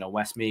wins,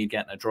 Westmeath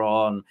getting a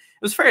draw, and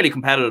it was fairly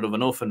competitive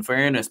enough, in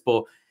fairness.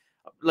 But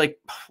like,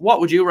 what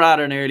would you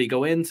rather nearly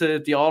go into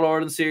the All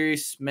Ireland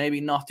series? Maybe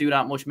not do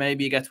that much.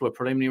 Maybe you get to a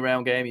preliminary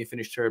round game, you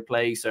finish third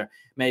place, or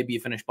maybe you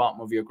finish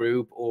bottom of your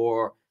group,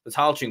 or the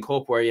Tailteann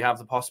Cup where you have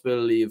the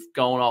possibility of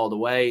going all the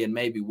way and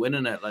maybe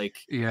winning it. Like,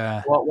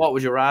 yeah. What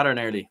would you rather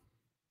nearly?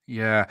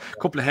 Yeah, a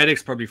couple of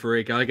headaches probably for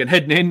Ray Gaelic, and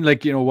heading in,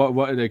 like, you know,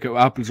 what like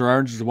apples or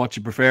oranges, or what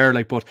you prefer,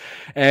 like, but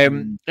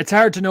it's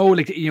hard to know,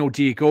 like, you know,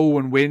 do you go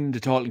and win the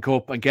Tailteann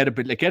Cup and get a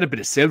bit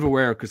of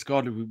silverware? Because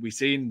God, we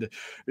seen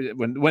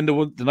when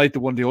the night they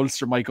won the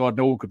Ulster, my God,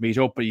 no one could meet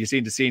up, but you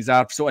seen the scenes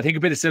after. So I think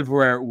a bit of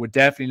silverware would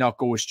definitely not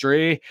go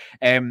astray.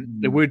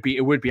 It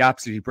would be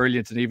absolutely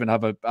brilliant, and even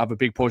have a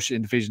big push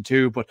in Division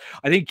 2. But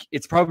I think you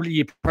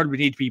probably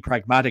need to be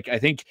pragmatic. I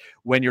think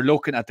when you're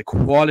looking at the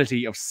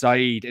quality of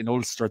side in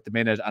Ulster at the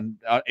minute, and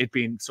it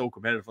being so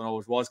competitive, and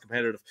always was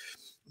competitive,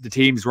 the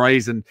teams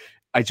rising,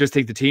 I just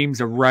think the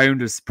teams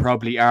around us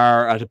probably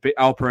are at a bit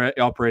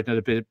operating at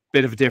a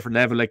bit of a different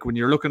level. Like when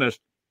you're looking at,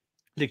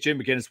 like, Jim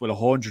McGuinness will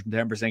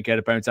 110% get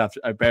a bounce out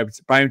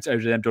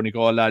of them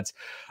Donegal lads.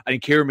 I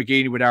think Kieran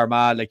McGeaney with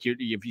Armagh, like,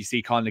 if you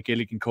see Conor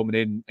Gilligan coming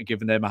in and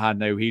giving them a hand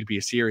now, he'll be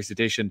a serious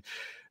addition.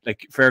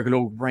 Like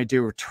Fergal right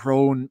there with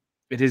Tyrone,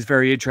 it is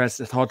very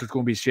interesting. I thought there's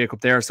going to be a shake up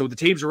there. So the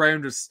teams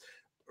around us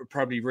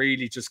probably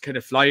really just kind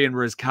of flying,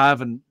 whereas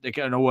Cavan, like,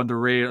 I know under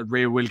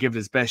Ray will give it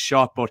his best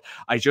shot, but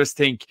I just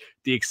think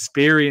the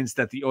experience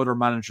that the other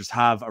managers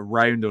have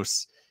around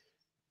us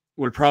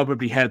will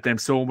probably help them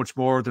so much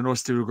more than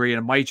us to a degree, and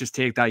it might just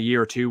take that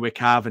year or two with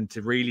Cavan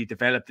to really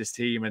develop this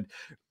team, and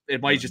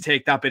it might just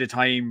take that bit of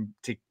time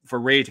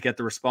for Ray to get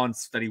the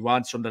response that he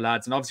wants from the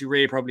lads. And obviously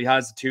Ray probably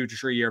has a 2 to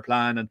 3 year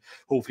plan, and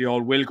hopefully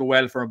all will go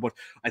well for him. But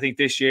I think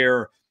this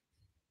year,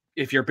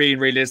 if you're being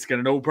realistic,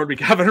 and I know probably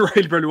Cavan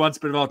really wants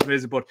a bit of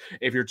optimism, but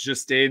if you're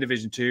just staying in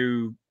Division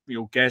 2, you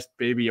know, get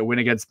maybe a win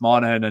against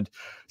Monaghan and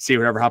see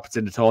whatever happens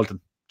in the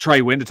Tailteann.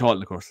 Try win the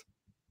Tailteann, of course.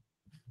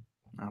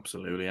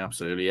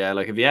 Absolutely. Yeah,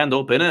 like if you end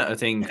up in it, I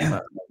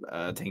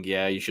think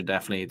yeah, you should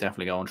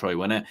definitely go and try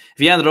win it.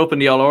 If you ended up in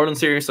the All Ireland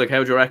series, like,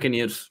 how do you reckon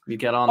you'd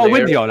get on?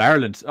 Win the All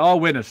Ireland.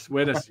 Win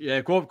it.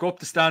 Yeah, go up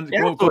the stand.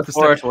 Yeah, go up the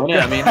stand. Win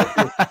it. I mean,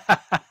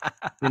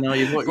 you know,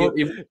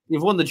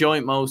 you've won the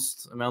joint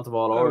most amount of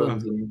All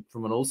Ireland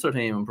from an Ulster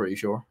team, I'm pretty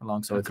sure,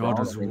 alongside. God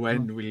knows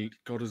when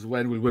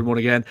we'll win one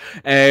again.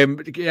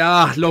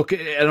 Yeah, look,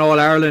 in All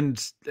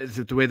Ireland,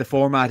 the way the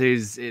format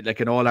is, like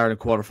an All Ireland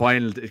quarter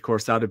final, of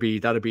course, that'd be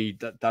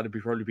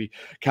probably be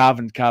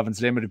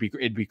Cavan's limit.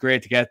 It'd be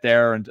great to get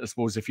there, and I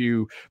suppose a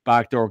few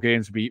backdoor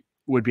games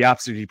would be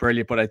absolutely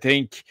brilliant. But I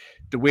think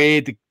the way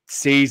the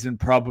season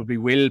probably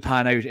will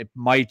pan out, it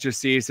might just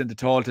see us in the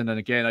Tailteann. And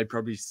again, I'd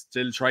probably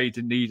still I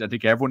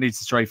think everyone needs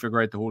to try to figure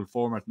out the whole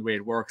format and the way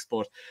it works.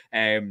 But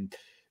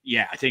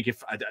yeah, I think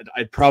if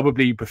I'd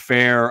probably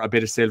prefer a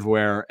bit of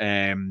silverware,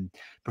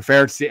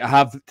 prefer to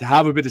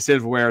have a bit of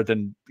silverware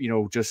than, you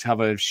know, just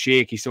have a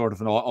shaky sort of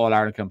an All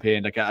Ireland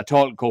campaign. Like a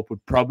Tailteann Cup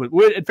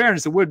would, in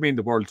fairness, it would mean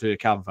the world to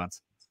Cavan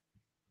fans.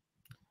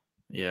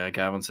 Yeah,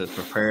 Gavin says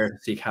prepare to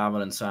see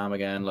Cavan and Sam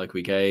again. Like,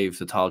 we gave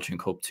the Tailteann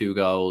Cup 2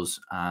 goals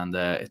and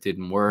it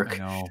didn't work.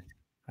 I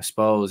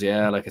suppose,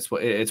 yeah, like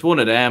it's one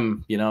of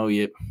them, you know.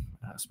 I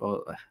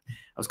suppose I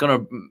was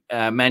going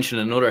to mention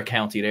another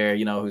county there,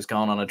 you know, who's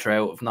gone on a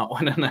drought of not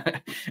winning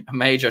a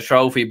major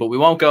trophy, but we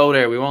won't go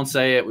there. We won't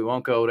say it. We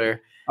won't go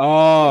there.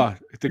 Oh,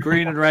 the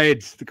green and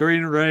red.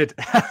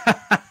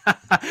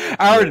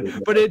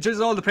 Aaron, but it just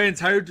all depends.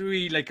 How do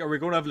we, like, are we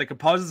going to have like a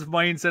positive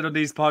mindset on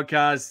these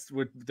podcasts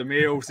with the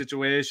Mayo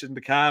situation,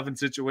 the Cavan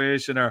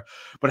situation,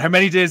 but how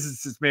many days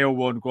is this Mayo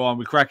one go on?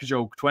 We'll crack a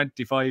joke.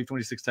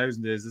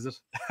 26,000 days, is it?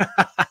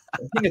 I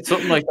think it's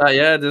something like that.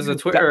 Yeah, there's a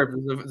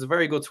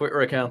very good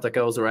Twitter account that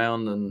goes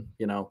around and,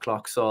 you know,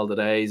 clocks all the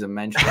days and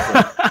mentions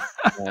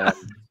it.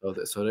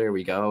 So there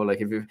we go.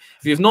 Like, if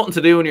you've nothing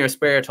to do in your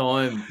spare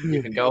time,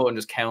 you can go and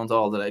just count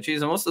all the days.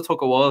 Jeez, I must have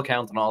took a while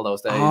counting all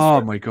those days.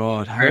 Oh my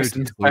God, how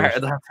did part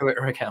of that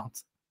Twitter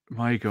account?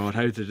 My God,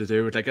 how did it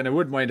do it? Like, and I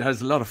wouldn't mind. It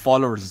has a lot of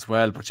followers as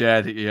well. But yeah,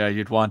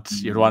 you'd want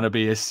to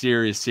be a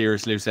serious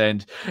loose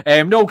end.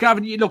 No,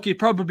 Cavan, you'd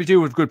probably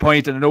do with a good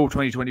point. And I know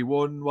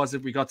 2021 was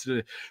it? We got to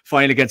the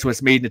final against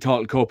Westmeath in the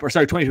Tailteann Cup, or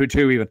sorry,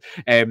 2022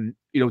 even.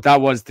 You know,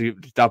 that was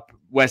that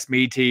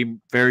Westmeath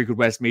team, very good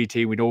Westmeath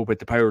team. We know about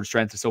the power and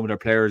strength of some of their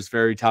players,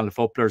 very talented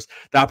footballers.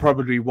 That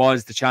probably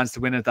was the chance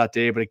to win it that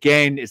day. But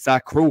again, it's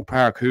that Croke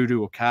Park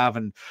hoodoo of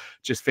Cavan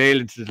just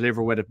failing to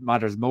deliver when it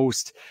matters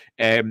most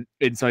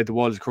inside the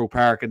walls of Croke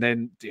Park. And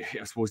then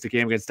I suppose the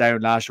game against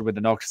Down last year when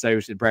they knocked us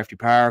out in Breffni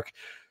Park.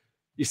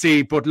 You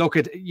see, but look,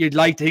 you'd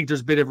like to think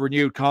there's a bit of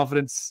renewed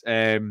confidence.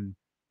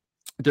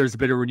 There's a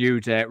bit of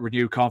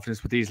renewed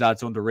confidence with these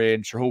lads under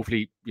range. Sure,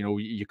 hopefully, you know,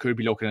 you could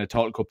be looking at a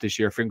Tailteann Cup this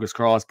year, fingers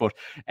crossed. But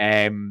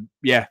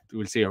yeah,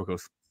 we'll see how it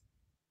goes.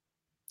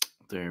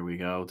 There we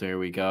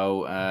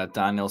go.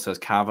 Daniel says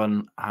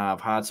Cavan have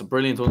had some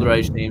brilliant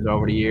underage teams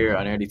over the year.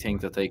 I nearly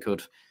think that they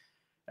could,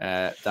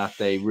 that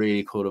they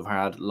really could have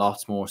had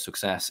lots more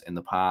success in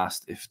the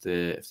past if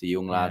the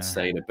young lads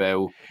stayed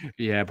about.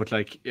 Yeah, but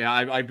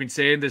I've been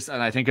saying this,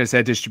 and I think I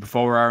said this to you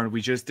before, Aaron. We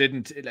just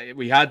didn't.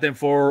 We had them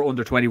for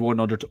under 21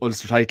 under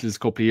Ulster titles a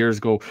couple of years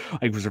ago. I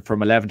think it was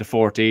from 11 to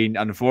 14,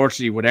 and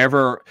unfortunately,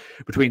 whatever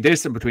between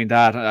this and between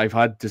that, I've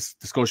had this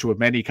discussion with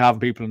many Cavan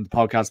people on the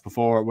podcast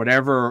before.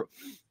 Whatever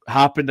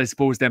happened, I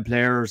suppose, them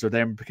players or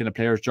them kind of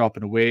players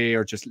dropping away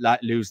or just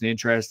losing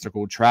interest or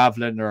going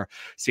traveling or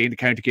seeing the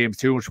county games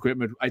too much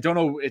equipment. I don't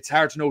know. It's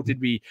hard to know. Did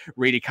we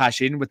really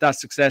cash in with that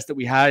success that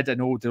we had? I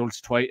know the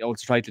Ulster title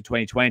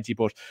 2020,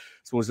 but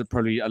I suppose that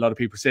probably a lot of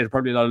people say there's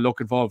probably a lot of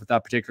luck involved with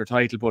that particular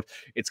title. But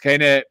it's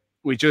kind of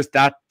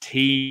that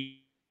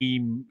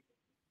team.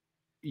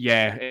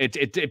 Yeah,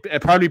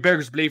 it probably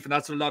bears belief, and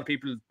that's what a lot of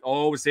people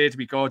always say to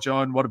me. God,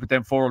 John, what about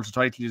them 4 Ulster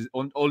titles?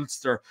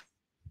 Ulster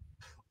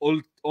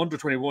under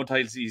 21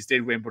 titles he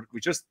did win, but we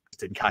just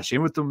didn't cash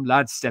in with them.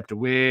 Lads stepped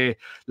away.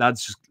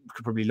 Lads just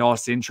probably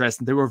lost interest,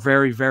 and they were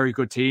very, very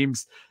good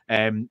teams.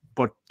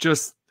 But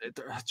just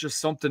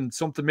something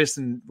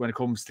missing when it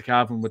comes to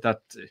Cavan with that.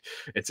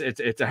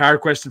 It's a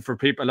hard question for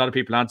people. A lot of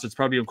people answer. It's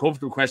probably an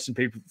uncomfortable question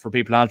for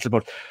people to answer,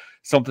 but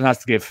something has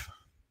to give.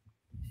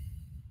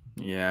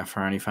 Yeah,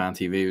 Gaelic Fan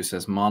TV who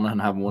says Monaghan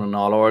haven't won an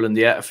All Ireland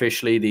yet.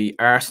 Officially, the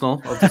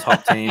Arsenal of the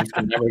top teams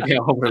can never get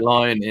over the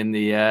line in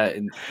the.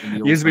 In the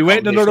you used to be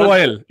waiting another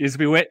while. You used to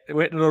be waiting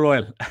another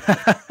while.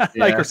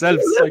 Like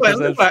yourselves, a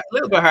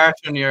little bit harsh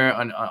on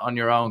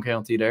your own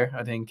county there.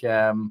 I think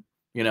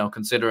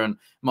considering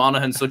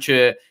Monaghan's such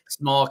a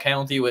small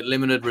county with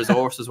limited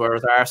resources,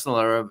 whereas Arsenal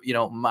are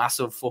a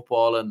massive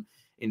football and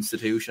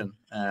institution.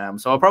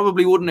 So I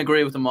probably wouldn't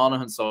agree with the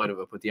Monaghan side of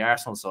it, but the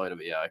Arsenal side of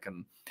it, yeah,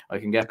 I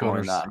can get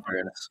behind that in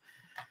fairness.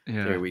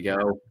 Yeah. There we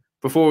go.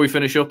 Before we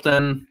finish up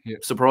then,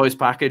 surprise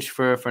package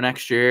for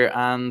next year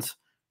and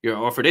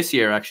for this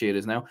year actually it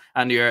is now,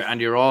 and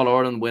your All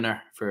Ireland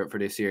winner for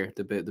this year,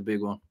 the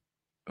big one.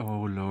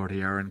 Oh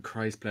Lordy, Aaron,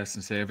 Christ bless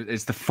and save it.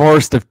 It's the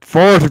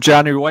 4th of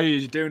January. Why are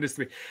you doing this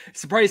to me?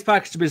 Surprise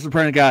package to Mr.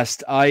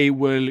 Prendergast. I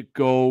will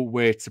go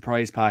with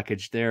surprise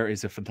package. There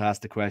is a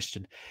fantastic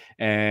question.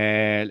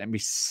 Let me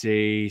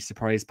see.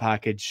 Surprise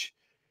package.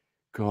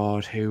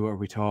 God, who are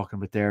we talking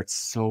about there? It's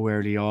so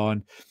early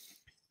on.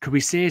 Could we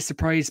say a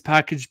surprise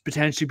package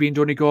potentially being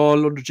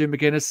Donegal under Jim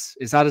McGuinness?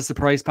 Is that a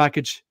surprise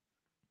package?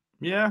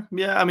 Yeah.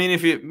 I mean,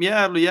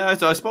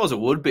 I suppose it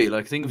would be.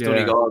 Like, think if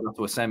Donegal got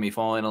to a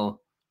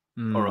semi-final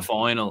or a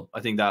final,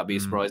 I think that'd be a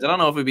surprise. I don't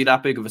know if it'd be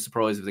that big of a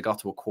surprise if they got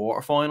to a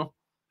quarter final.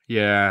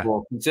 Yeah.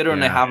 Well, considering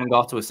they haven't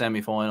got to a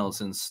semi-final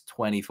since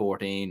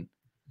 2014.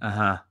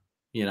 I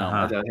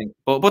think,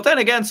 but then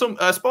again,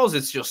 I suppose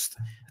it's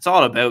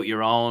all about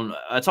your own.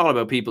 It's all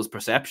about people's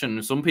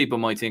perception. Some people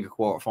might think a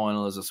quarter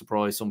final is a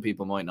surprise. Some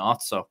people might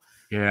not. So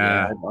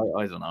I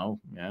don't know.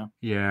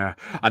 Yeah.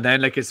 And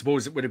then, like, I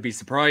suppose, would it be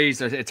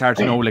surprise? It's hard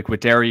to know. Like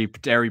with Derry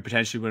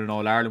potentially winning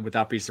All Ireland, would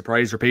that be a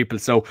surprise for people?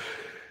 So,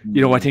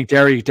 I think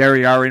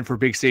Derry are in for a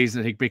big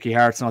season. I think Mickey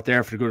Hart's not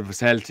there for the good of his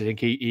health. I think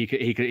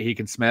he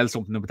can smell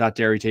something with that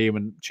Derry team.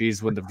 And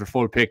geez, when they're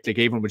full pick, like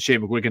even when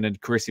Shane McGuigan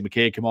and Chrissy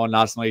McKay came on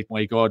last night,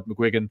 my God,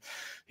 McGuigan,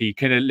 he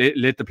kind of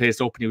lit the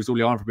place up, and he was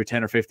only on for about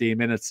 10 or 15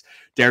 minutes.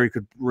 Derry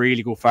could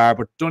really go far,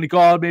 but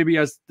Donegal maybe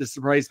as the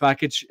surprise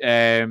package.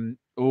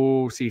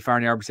 See,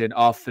 Farney Arbor saying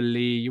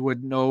awfully, you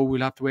wouldn't know.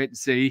 We'll have to wait and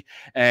see.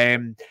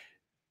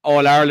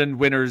 All Ireland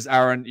winners,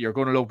 Aaron, you're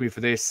going to love me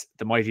for this.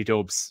 The Mighty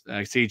Dubs.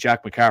 I see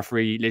Jack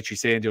McCaffrey literally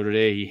saying the other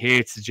day he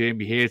hates the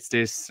gym, he hates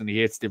this, and he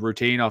hates the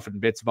routine of it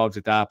and bits and bobs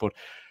like that. But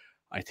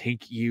I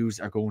think yous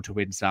are going to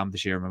win Sam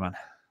this year, my man.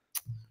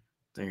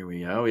 There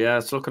we go. Yeah,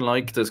 it's looking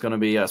like there's going to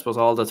be, I suppose,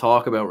 all the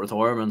talk about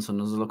retirements, and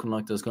it's looking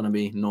like there's going to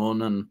be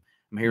none. And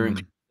I'm hearing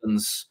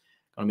Clinton's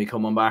going to be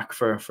coming back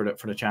for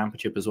the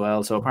championship as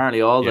well. So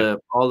apparently all the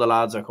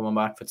lads are coming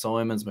back.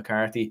 Fitzsimons,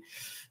 McCarthy.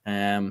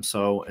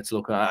 So it's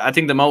looking. I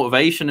think the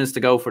motivation is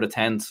to go for the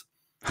 10th.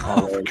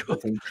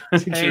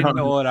 10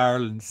 All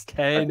Irelands.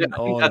 10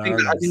 All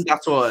Irelands. I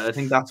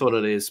think that's what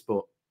it is.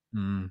 But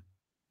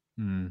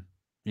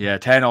yeah,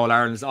 10 All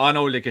Irelands. I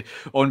know, like,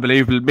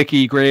 unbelievable.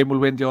 Mickey Graham will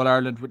win the All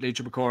Ireland with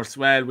Leitrim, of course.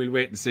 Well, we'll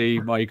wait and see.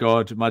 My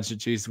God, imagine,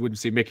 geez, wouldn't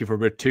see Mickey for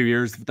about 2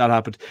 years if that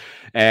happened.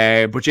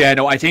 But yeah,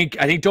 no, I think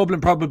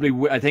Dublin probably.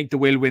 I think they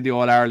will win the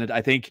All Ireland.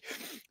 I think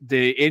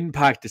the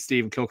impact that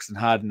Stephen Cluxton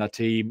had in that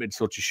team in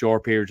such a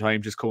short period of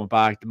time, just coming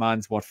back. The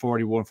man's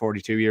 41,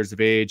 42 years of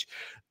age.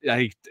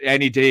 Like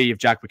any day of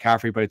Jack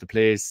McCaffrey about the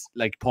place,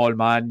 like Paul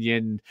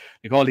Mannion,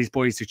 like all these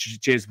boys,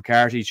 James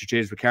McCarthy's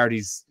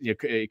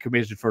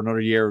committed for another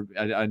year.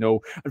 I know.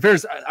 And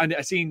first,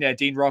 I seen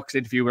Dean Rock's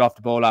interview with Off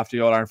the Ball after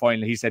the All Ireland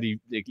final. He said he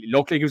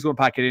looked like he was going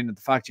to pack it in, and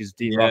the fact he's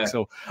Dean Rock.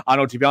 So I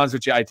know, to be honest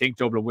with you, I think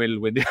Dublin will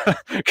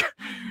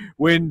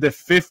win the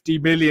 50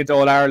 millionth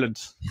All Ireland.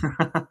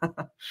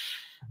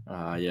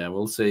 Yeah,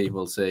 we'll see.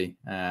 We'll see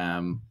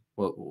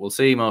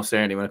most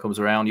certainly when it comes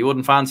around. You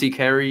wouldn't fancy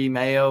Kerry,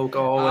 Mayo,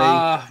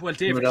 Galway? Well,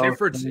 David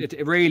Clifford,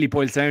 it really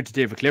boils down to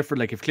David Clifford.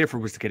 Like, if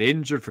Clifford was to get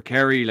injured for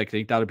Kerry, like, I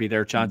think that'll be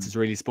their chances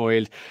really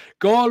spoiled.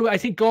 Galway, I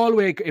think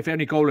Galway, if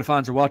any Galway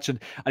fans are watching,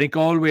 I think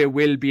Galway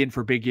will be in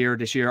for a big year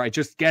this year. I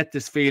just get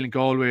this feeling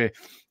Galway,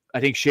 I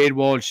think Shane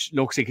Walsh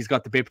looks like he's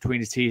got the bit between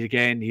his teeth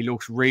again. He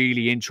looks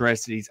really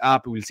interested. He's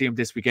up. We'll see him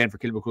this weekend for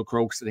Kilmacud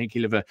Crokes. I think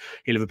he'll have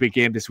a big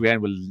game this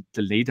weekend.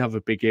 They'll need to have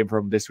a big game for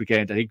him this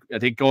weekend. I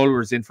think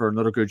Galway's in for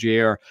another good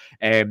year.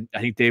 I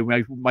think they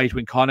might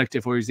win Connacht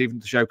if I was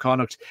even to shout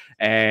Connacht.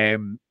 Yeah,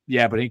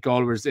 but I think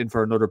Galway's in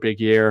for another big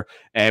year.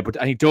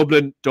 But I think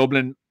Dublin.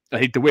 I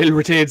think the will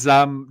retains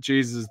them.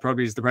 Jesus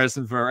probably is the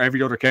president for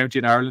every other county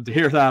in Ireland to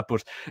hear that.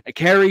 But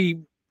Kerry.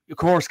 Of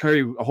course,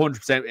 Kerry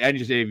 100%. Any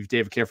day if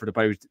David Clifford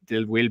about,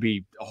 there will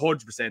be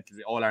 100%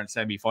 All Ireland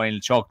semi-final.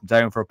 Chalk them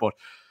down for it, but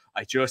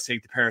I just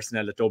think the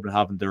personnel that Dublin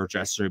have in their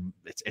dressing room,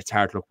 it's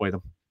hard to look by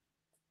them.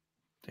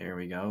 There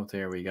we go.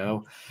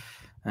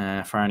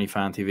 Farney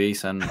Fan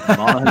TV and an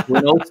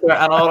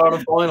All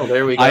Ireland final.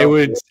 There we go. I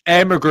would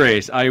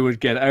emigrate. I would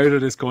get out of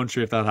this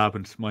country if that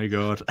happened. My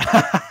God.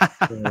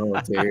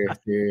 Oh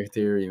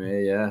dear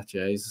me. Yeah,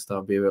 Jesus,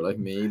 that'd be a bit like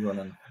me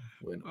running.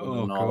 God.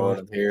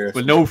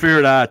 Well, no fear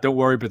of that. Don't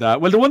worry about that.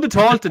 Well, the one to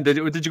Taunton, did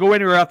you go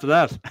anywhere after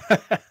that?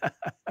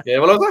 Yeah,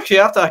 well, I was actually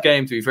at that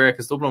game, to be fair,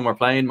 because Dublin were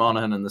playing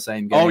Monaghan in the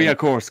same game. Oh yeah, of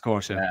course,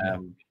 yeah.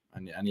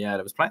 And yeah,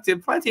 there was plenty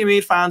of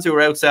Meath fans who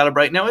were out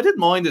celebrating. Now, I didn't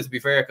mind it, to be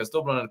fair, because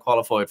Dublin had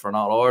qualified for an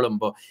All Ireland.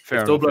 But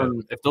if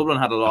Dublin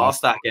had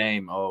lost that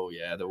game, oh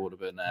yeah, there would have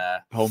been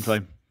home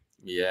time.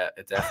 Yeah,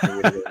 it definitely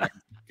would have been.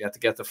 You had to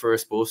get the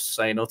first bus,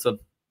 say nothing.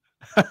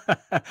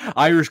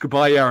 Irish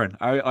goodbye, Aaron.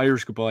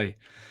 Irish goodbye.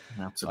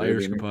 Absolutely.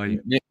 Irish goodbye.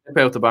 Nip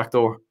out the back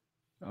door.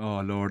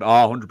 Oh Lord,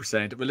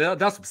 100%. Well,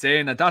 that's what I'm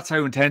saying, and that's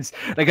how intense.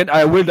 Like,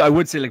 I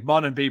would say, like,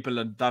 Monaghan people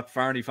and that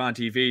Farney Fan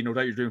TV, no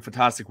doubt you're doing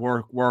fantastic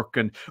work,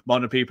 and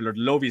Monaghan people are the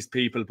loveliest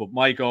people. But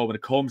my God, when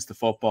it comes to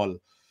football,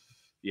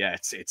 yeah,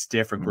 it's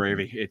different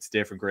gravy. It's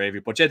different gravy.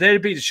 But yeah,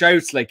 they'd be the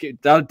shouts. Like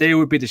they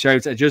would be the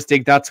shouts. I just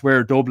think that's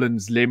where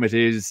Dublin's limit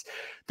is.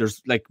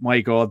 There's, like,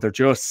 my God, they're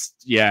just,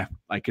 yeah,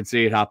 I can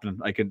see it happening.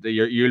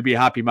 You'll be a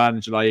happy man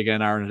in July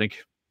again, Aaron, I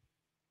think.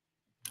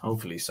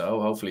 Hopefully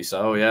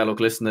so. Yeah, look,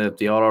 listen,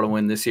 the All Ireland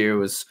win this year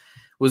was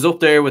up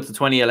there with the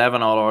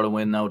 2011 All Ireland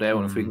win, no doubt.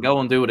 And if we can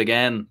go and do it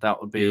again, that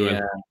would be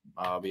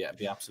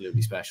be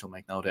absolutely special,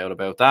 make no doubt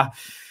about that.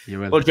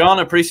 Well, John,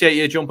 I appreciate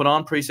you jumping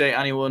on. Appreciate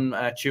anyone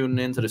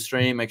tuning into the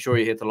stream. Make sure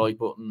you hit the like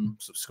button,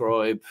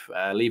 subscribe,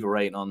 leave a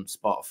rating on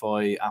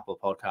Spotify, Apple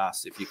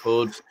Podcasts if you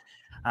could.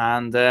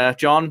 And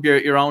John,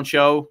 your own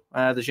show,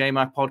 the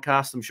JMac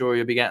podcast. I'm sure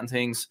you'll be getting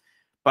things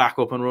back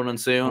up and running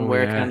soon.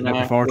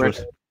 Looking forward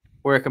to it.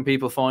 Where can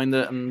people find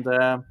it and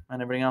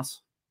everything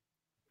else?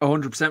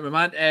 100%, my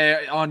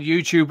man. On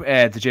YouTube,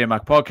 the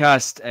JMac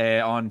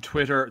Podcast. On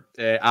Twitter,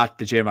 at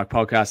the JMac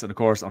Podcast. And, of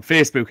course, on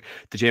Facebook,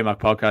 the JMac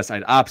Podcast.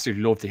 I'd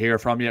absolutely love to hear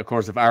from you. Of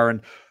course, if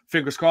Aaron,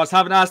 fingers crossed,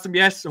 haven't asked him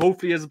yet,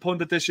 hopefully as a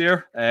pundit this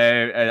year.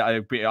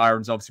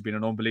 Aaron's obviously been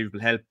an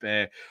unbelievable help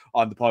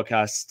on the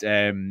podcast.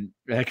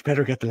 I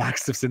better get the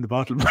laxatives in the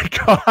bottle, my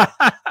God.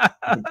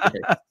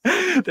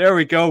 There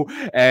we go.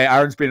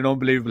 Aaron's been an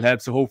unbelievable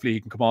help, so hopefully he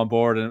can come on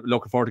board, and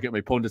looking forward to getting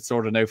my pundits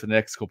sorted out for the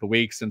next couple of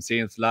weeks and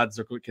seeing if the lads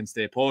can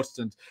stay put,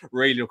 and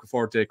really looking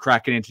forward to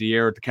cracking into the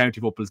year. The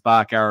county football's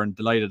back, Aaron.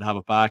 Delighted to have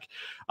it back,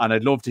 and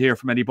I'd love to hear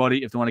from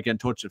anybody if they want to get in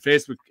touch at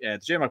Facebook, the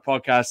JMac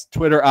Podcast,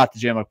 Twitter at the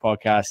JMac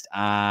Podcast,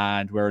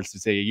 and where else to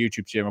say,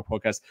 YouTube JMac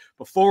Podcast.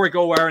 Before we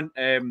go,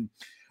 Aaron,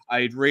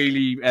 I'd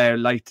really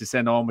like to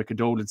send on my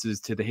condolences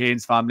to the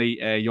Haynes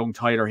family, young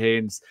Tyler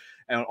Haynes.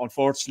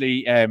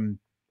 Unfortunately,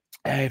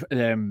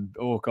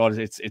 oh God,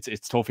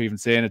 it's tough even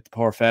saying it. The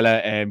poor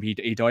fella.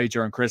 He died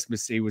during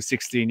Christmas. He was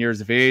 16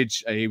 years of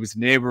age. He was a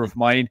neighbour of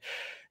mine.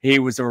 He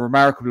was a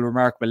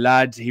remarkable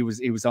lad. He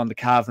was on the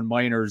Cavan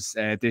minors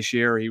this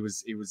year. He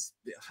was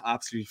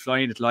absolutely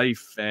flying at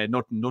life.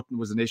 Nothing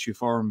was an issue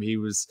for him. He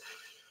was.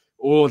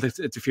 Oh, the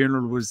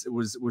funeral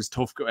was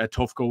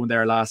tough going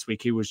there last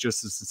week. He was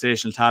just a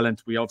sensational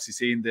talent. We obviously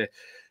seen the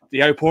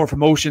outpour of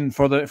emotion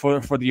for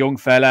the young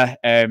fella.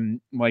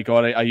 My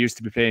God, I used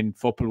to be playing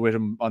football with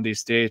him on the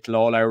estate till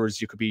all hours.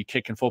 You could be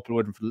kicking football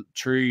with him for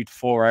 3 to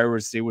 4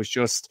 hours. It was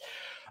just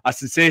a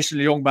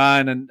sensational young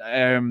man,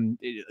 and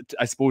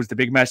I suppose the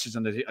big message,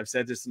 and I've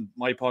said this in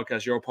my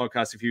podcast, your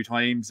podcast, a few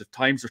times: if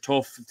times are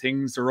tough, if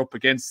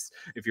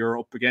you're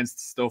up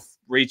against stuff,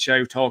 reach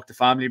out, talk to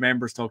family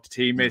members, talk to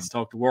teammates,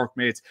 talk to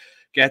workmates,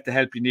 get the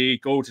help you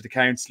need, go to the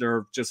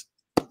counsellor, just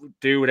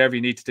do whatever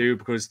you need to do,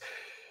 because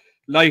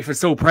life is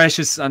so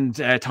precious. And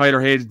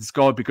Tyler Haynes,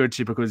 God be good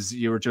to you, because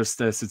you were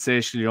just a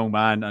sensational young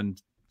man. And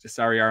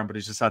sorry, Aaron, but I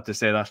just had to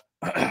say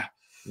that.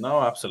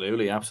 No,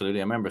 absolutely. I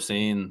remember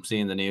seeing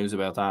the news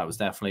about that. It was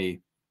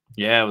definitely,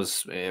 yeah, it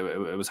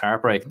was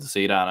heartbreaking to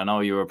see that. I know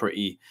you were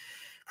pretty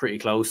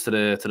close to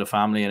the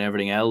family and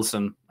everything else.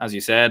 And as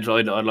you said,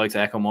 I'd like to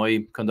echo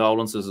my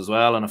condolences as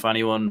well. And if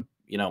anyone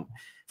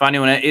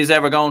is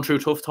ever going through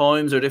tough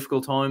times or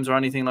difficult times or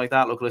anything like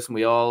that, look, listen,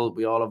 we all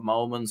have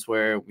moments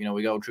where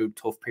we go through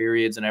tough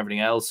periods and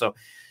everything else. So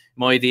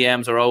my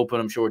DMs are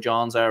open. I'm sure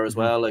John's are as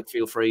well. Like,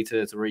 feel free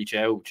to reach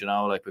out.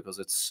 Because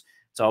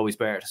it's always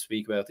better to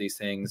speak about these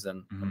things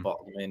and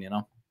bottle them in.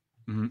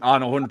 Oh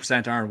no,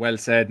 100%, Aaron. Well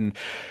said. And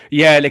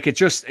yeah, like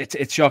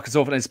it's shocking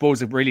stuff. And I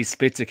suppose it really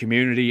splits a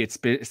community. It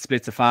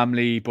splits a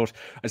family. But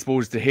I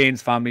suppose the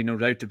Haynes family, no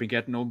doubt, they've been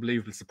getting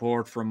unbelievable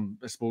support from,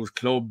 I suppose,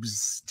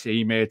 clubs,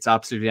 teammates,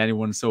 absolutely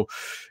anyone. So,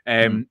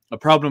 a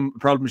problem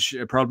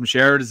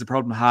shared is a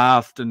problem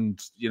halved.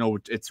 And you know,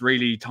 it's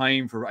really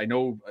time for. I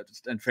know,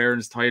 in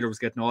fairness, Tyler was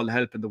getting all the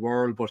help in the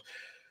world, but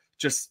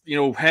just, you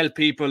know, help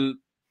people.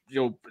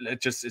 You know,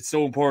 it's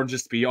so important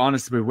just to be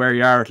honest about where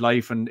you are at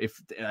life. And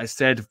if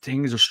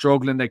things are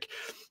struggling, like,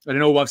 I don't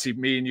know, obviously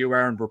me and you,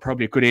 Aaron, we're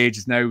probably at good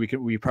ages now. We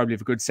probably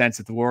have a good sense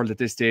of the world at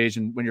this stage.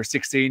 And when you're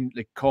 16,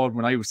 like Colin,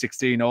 when I was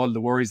 16, all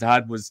the worries I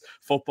had was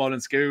football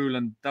and school,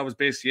 and that was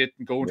basically it,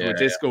 and going to a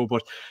disco.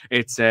 But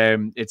it's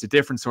a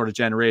different sort of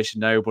generation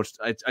now. But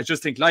I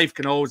just think life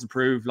can always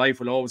improve. Life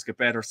will always get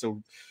better.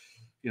 So,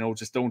 you know,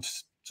 just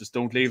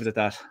don't leave it at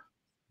that.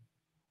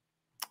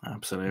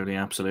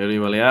 Absolutely.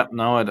 Well, yeah,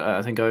 no,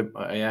 I think I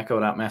echo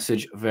that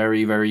message.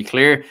 Very, very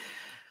clear.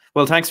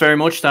 Well, thanks very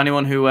much to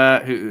anyone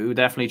who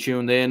definitely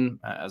tuned in.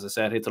 As I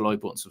said, hit the like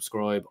button,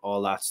 subscribe,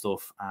 all that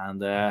stuff,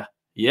 and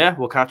yeah,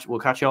 we'll catch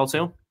you all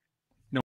soon.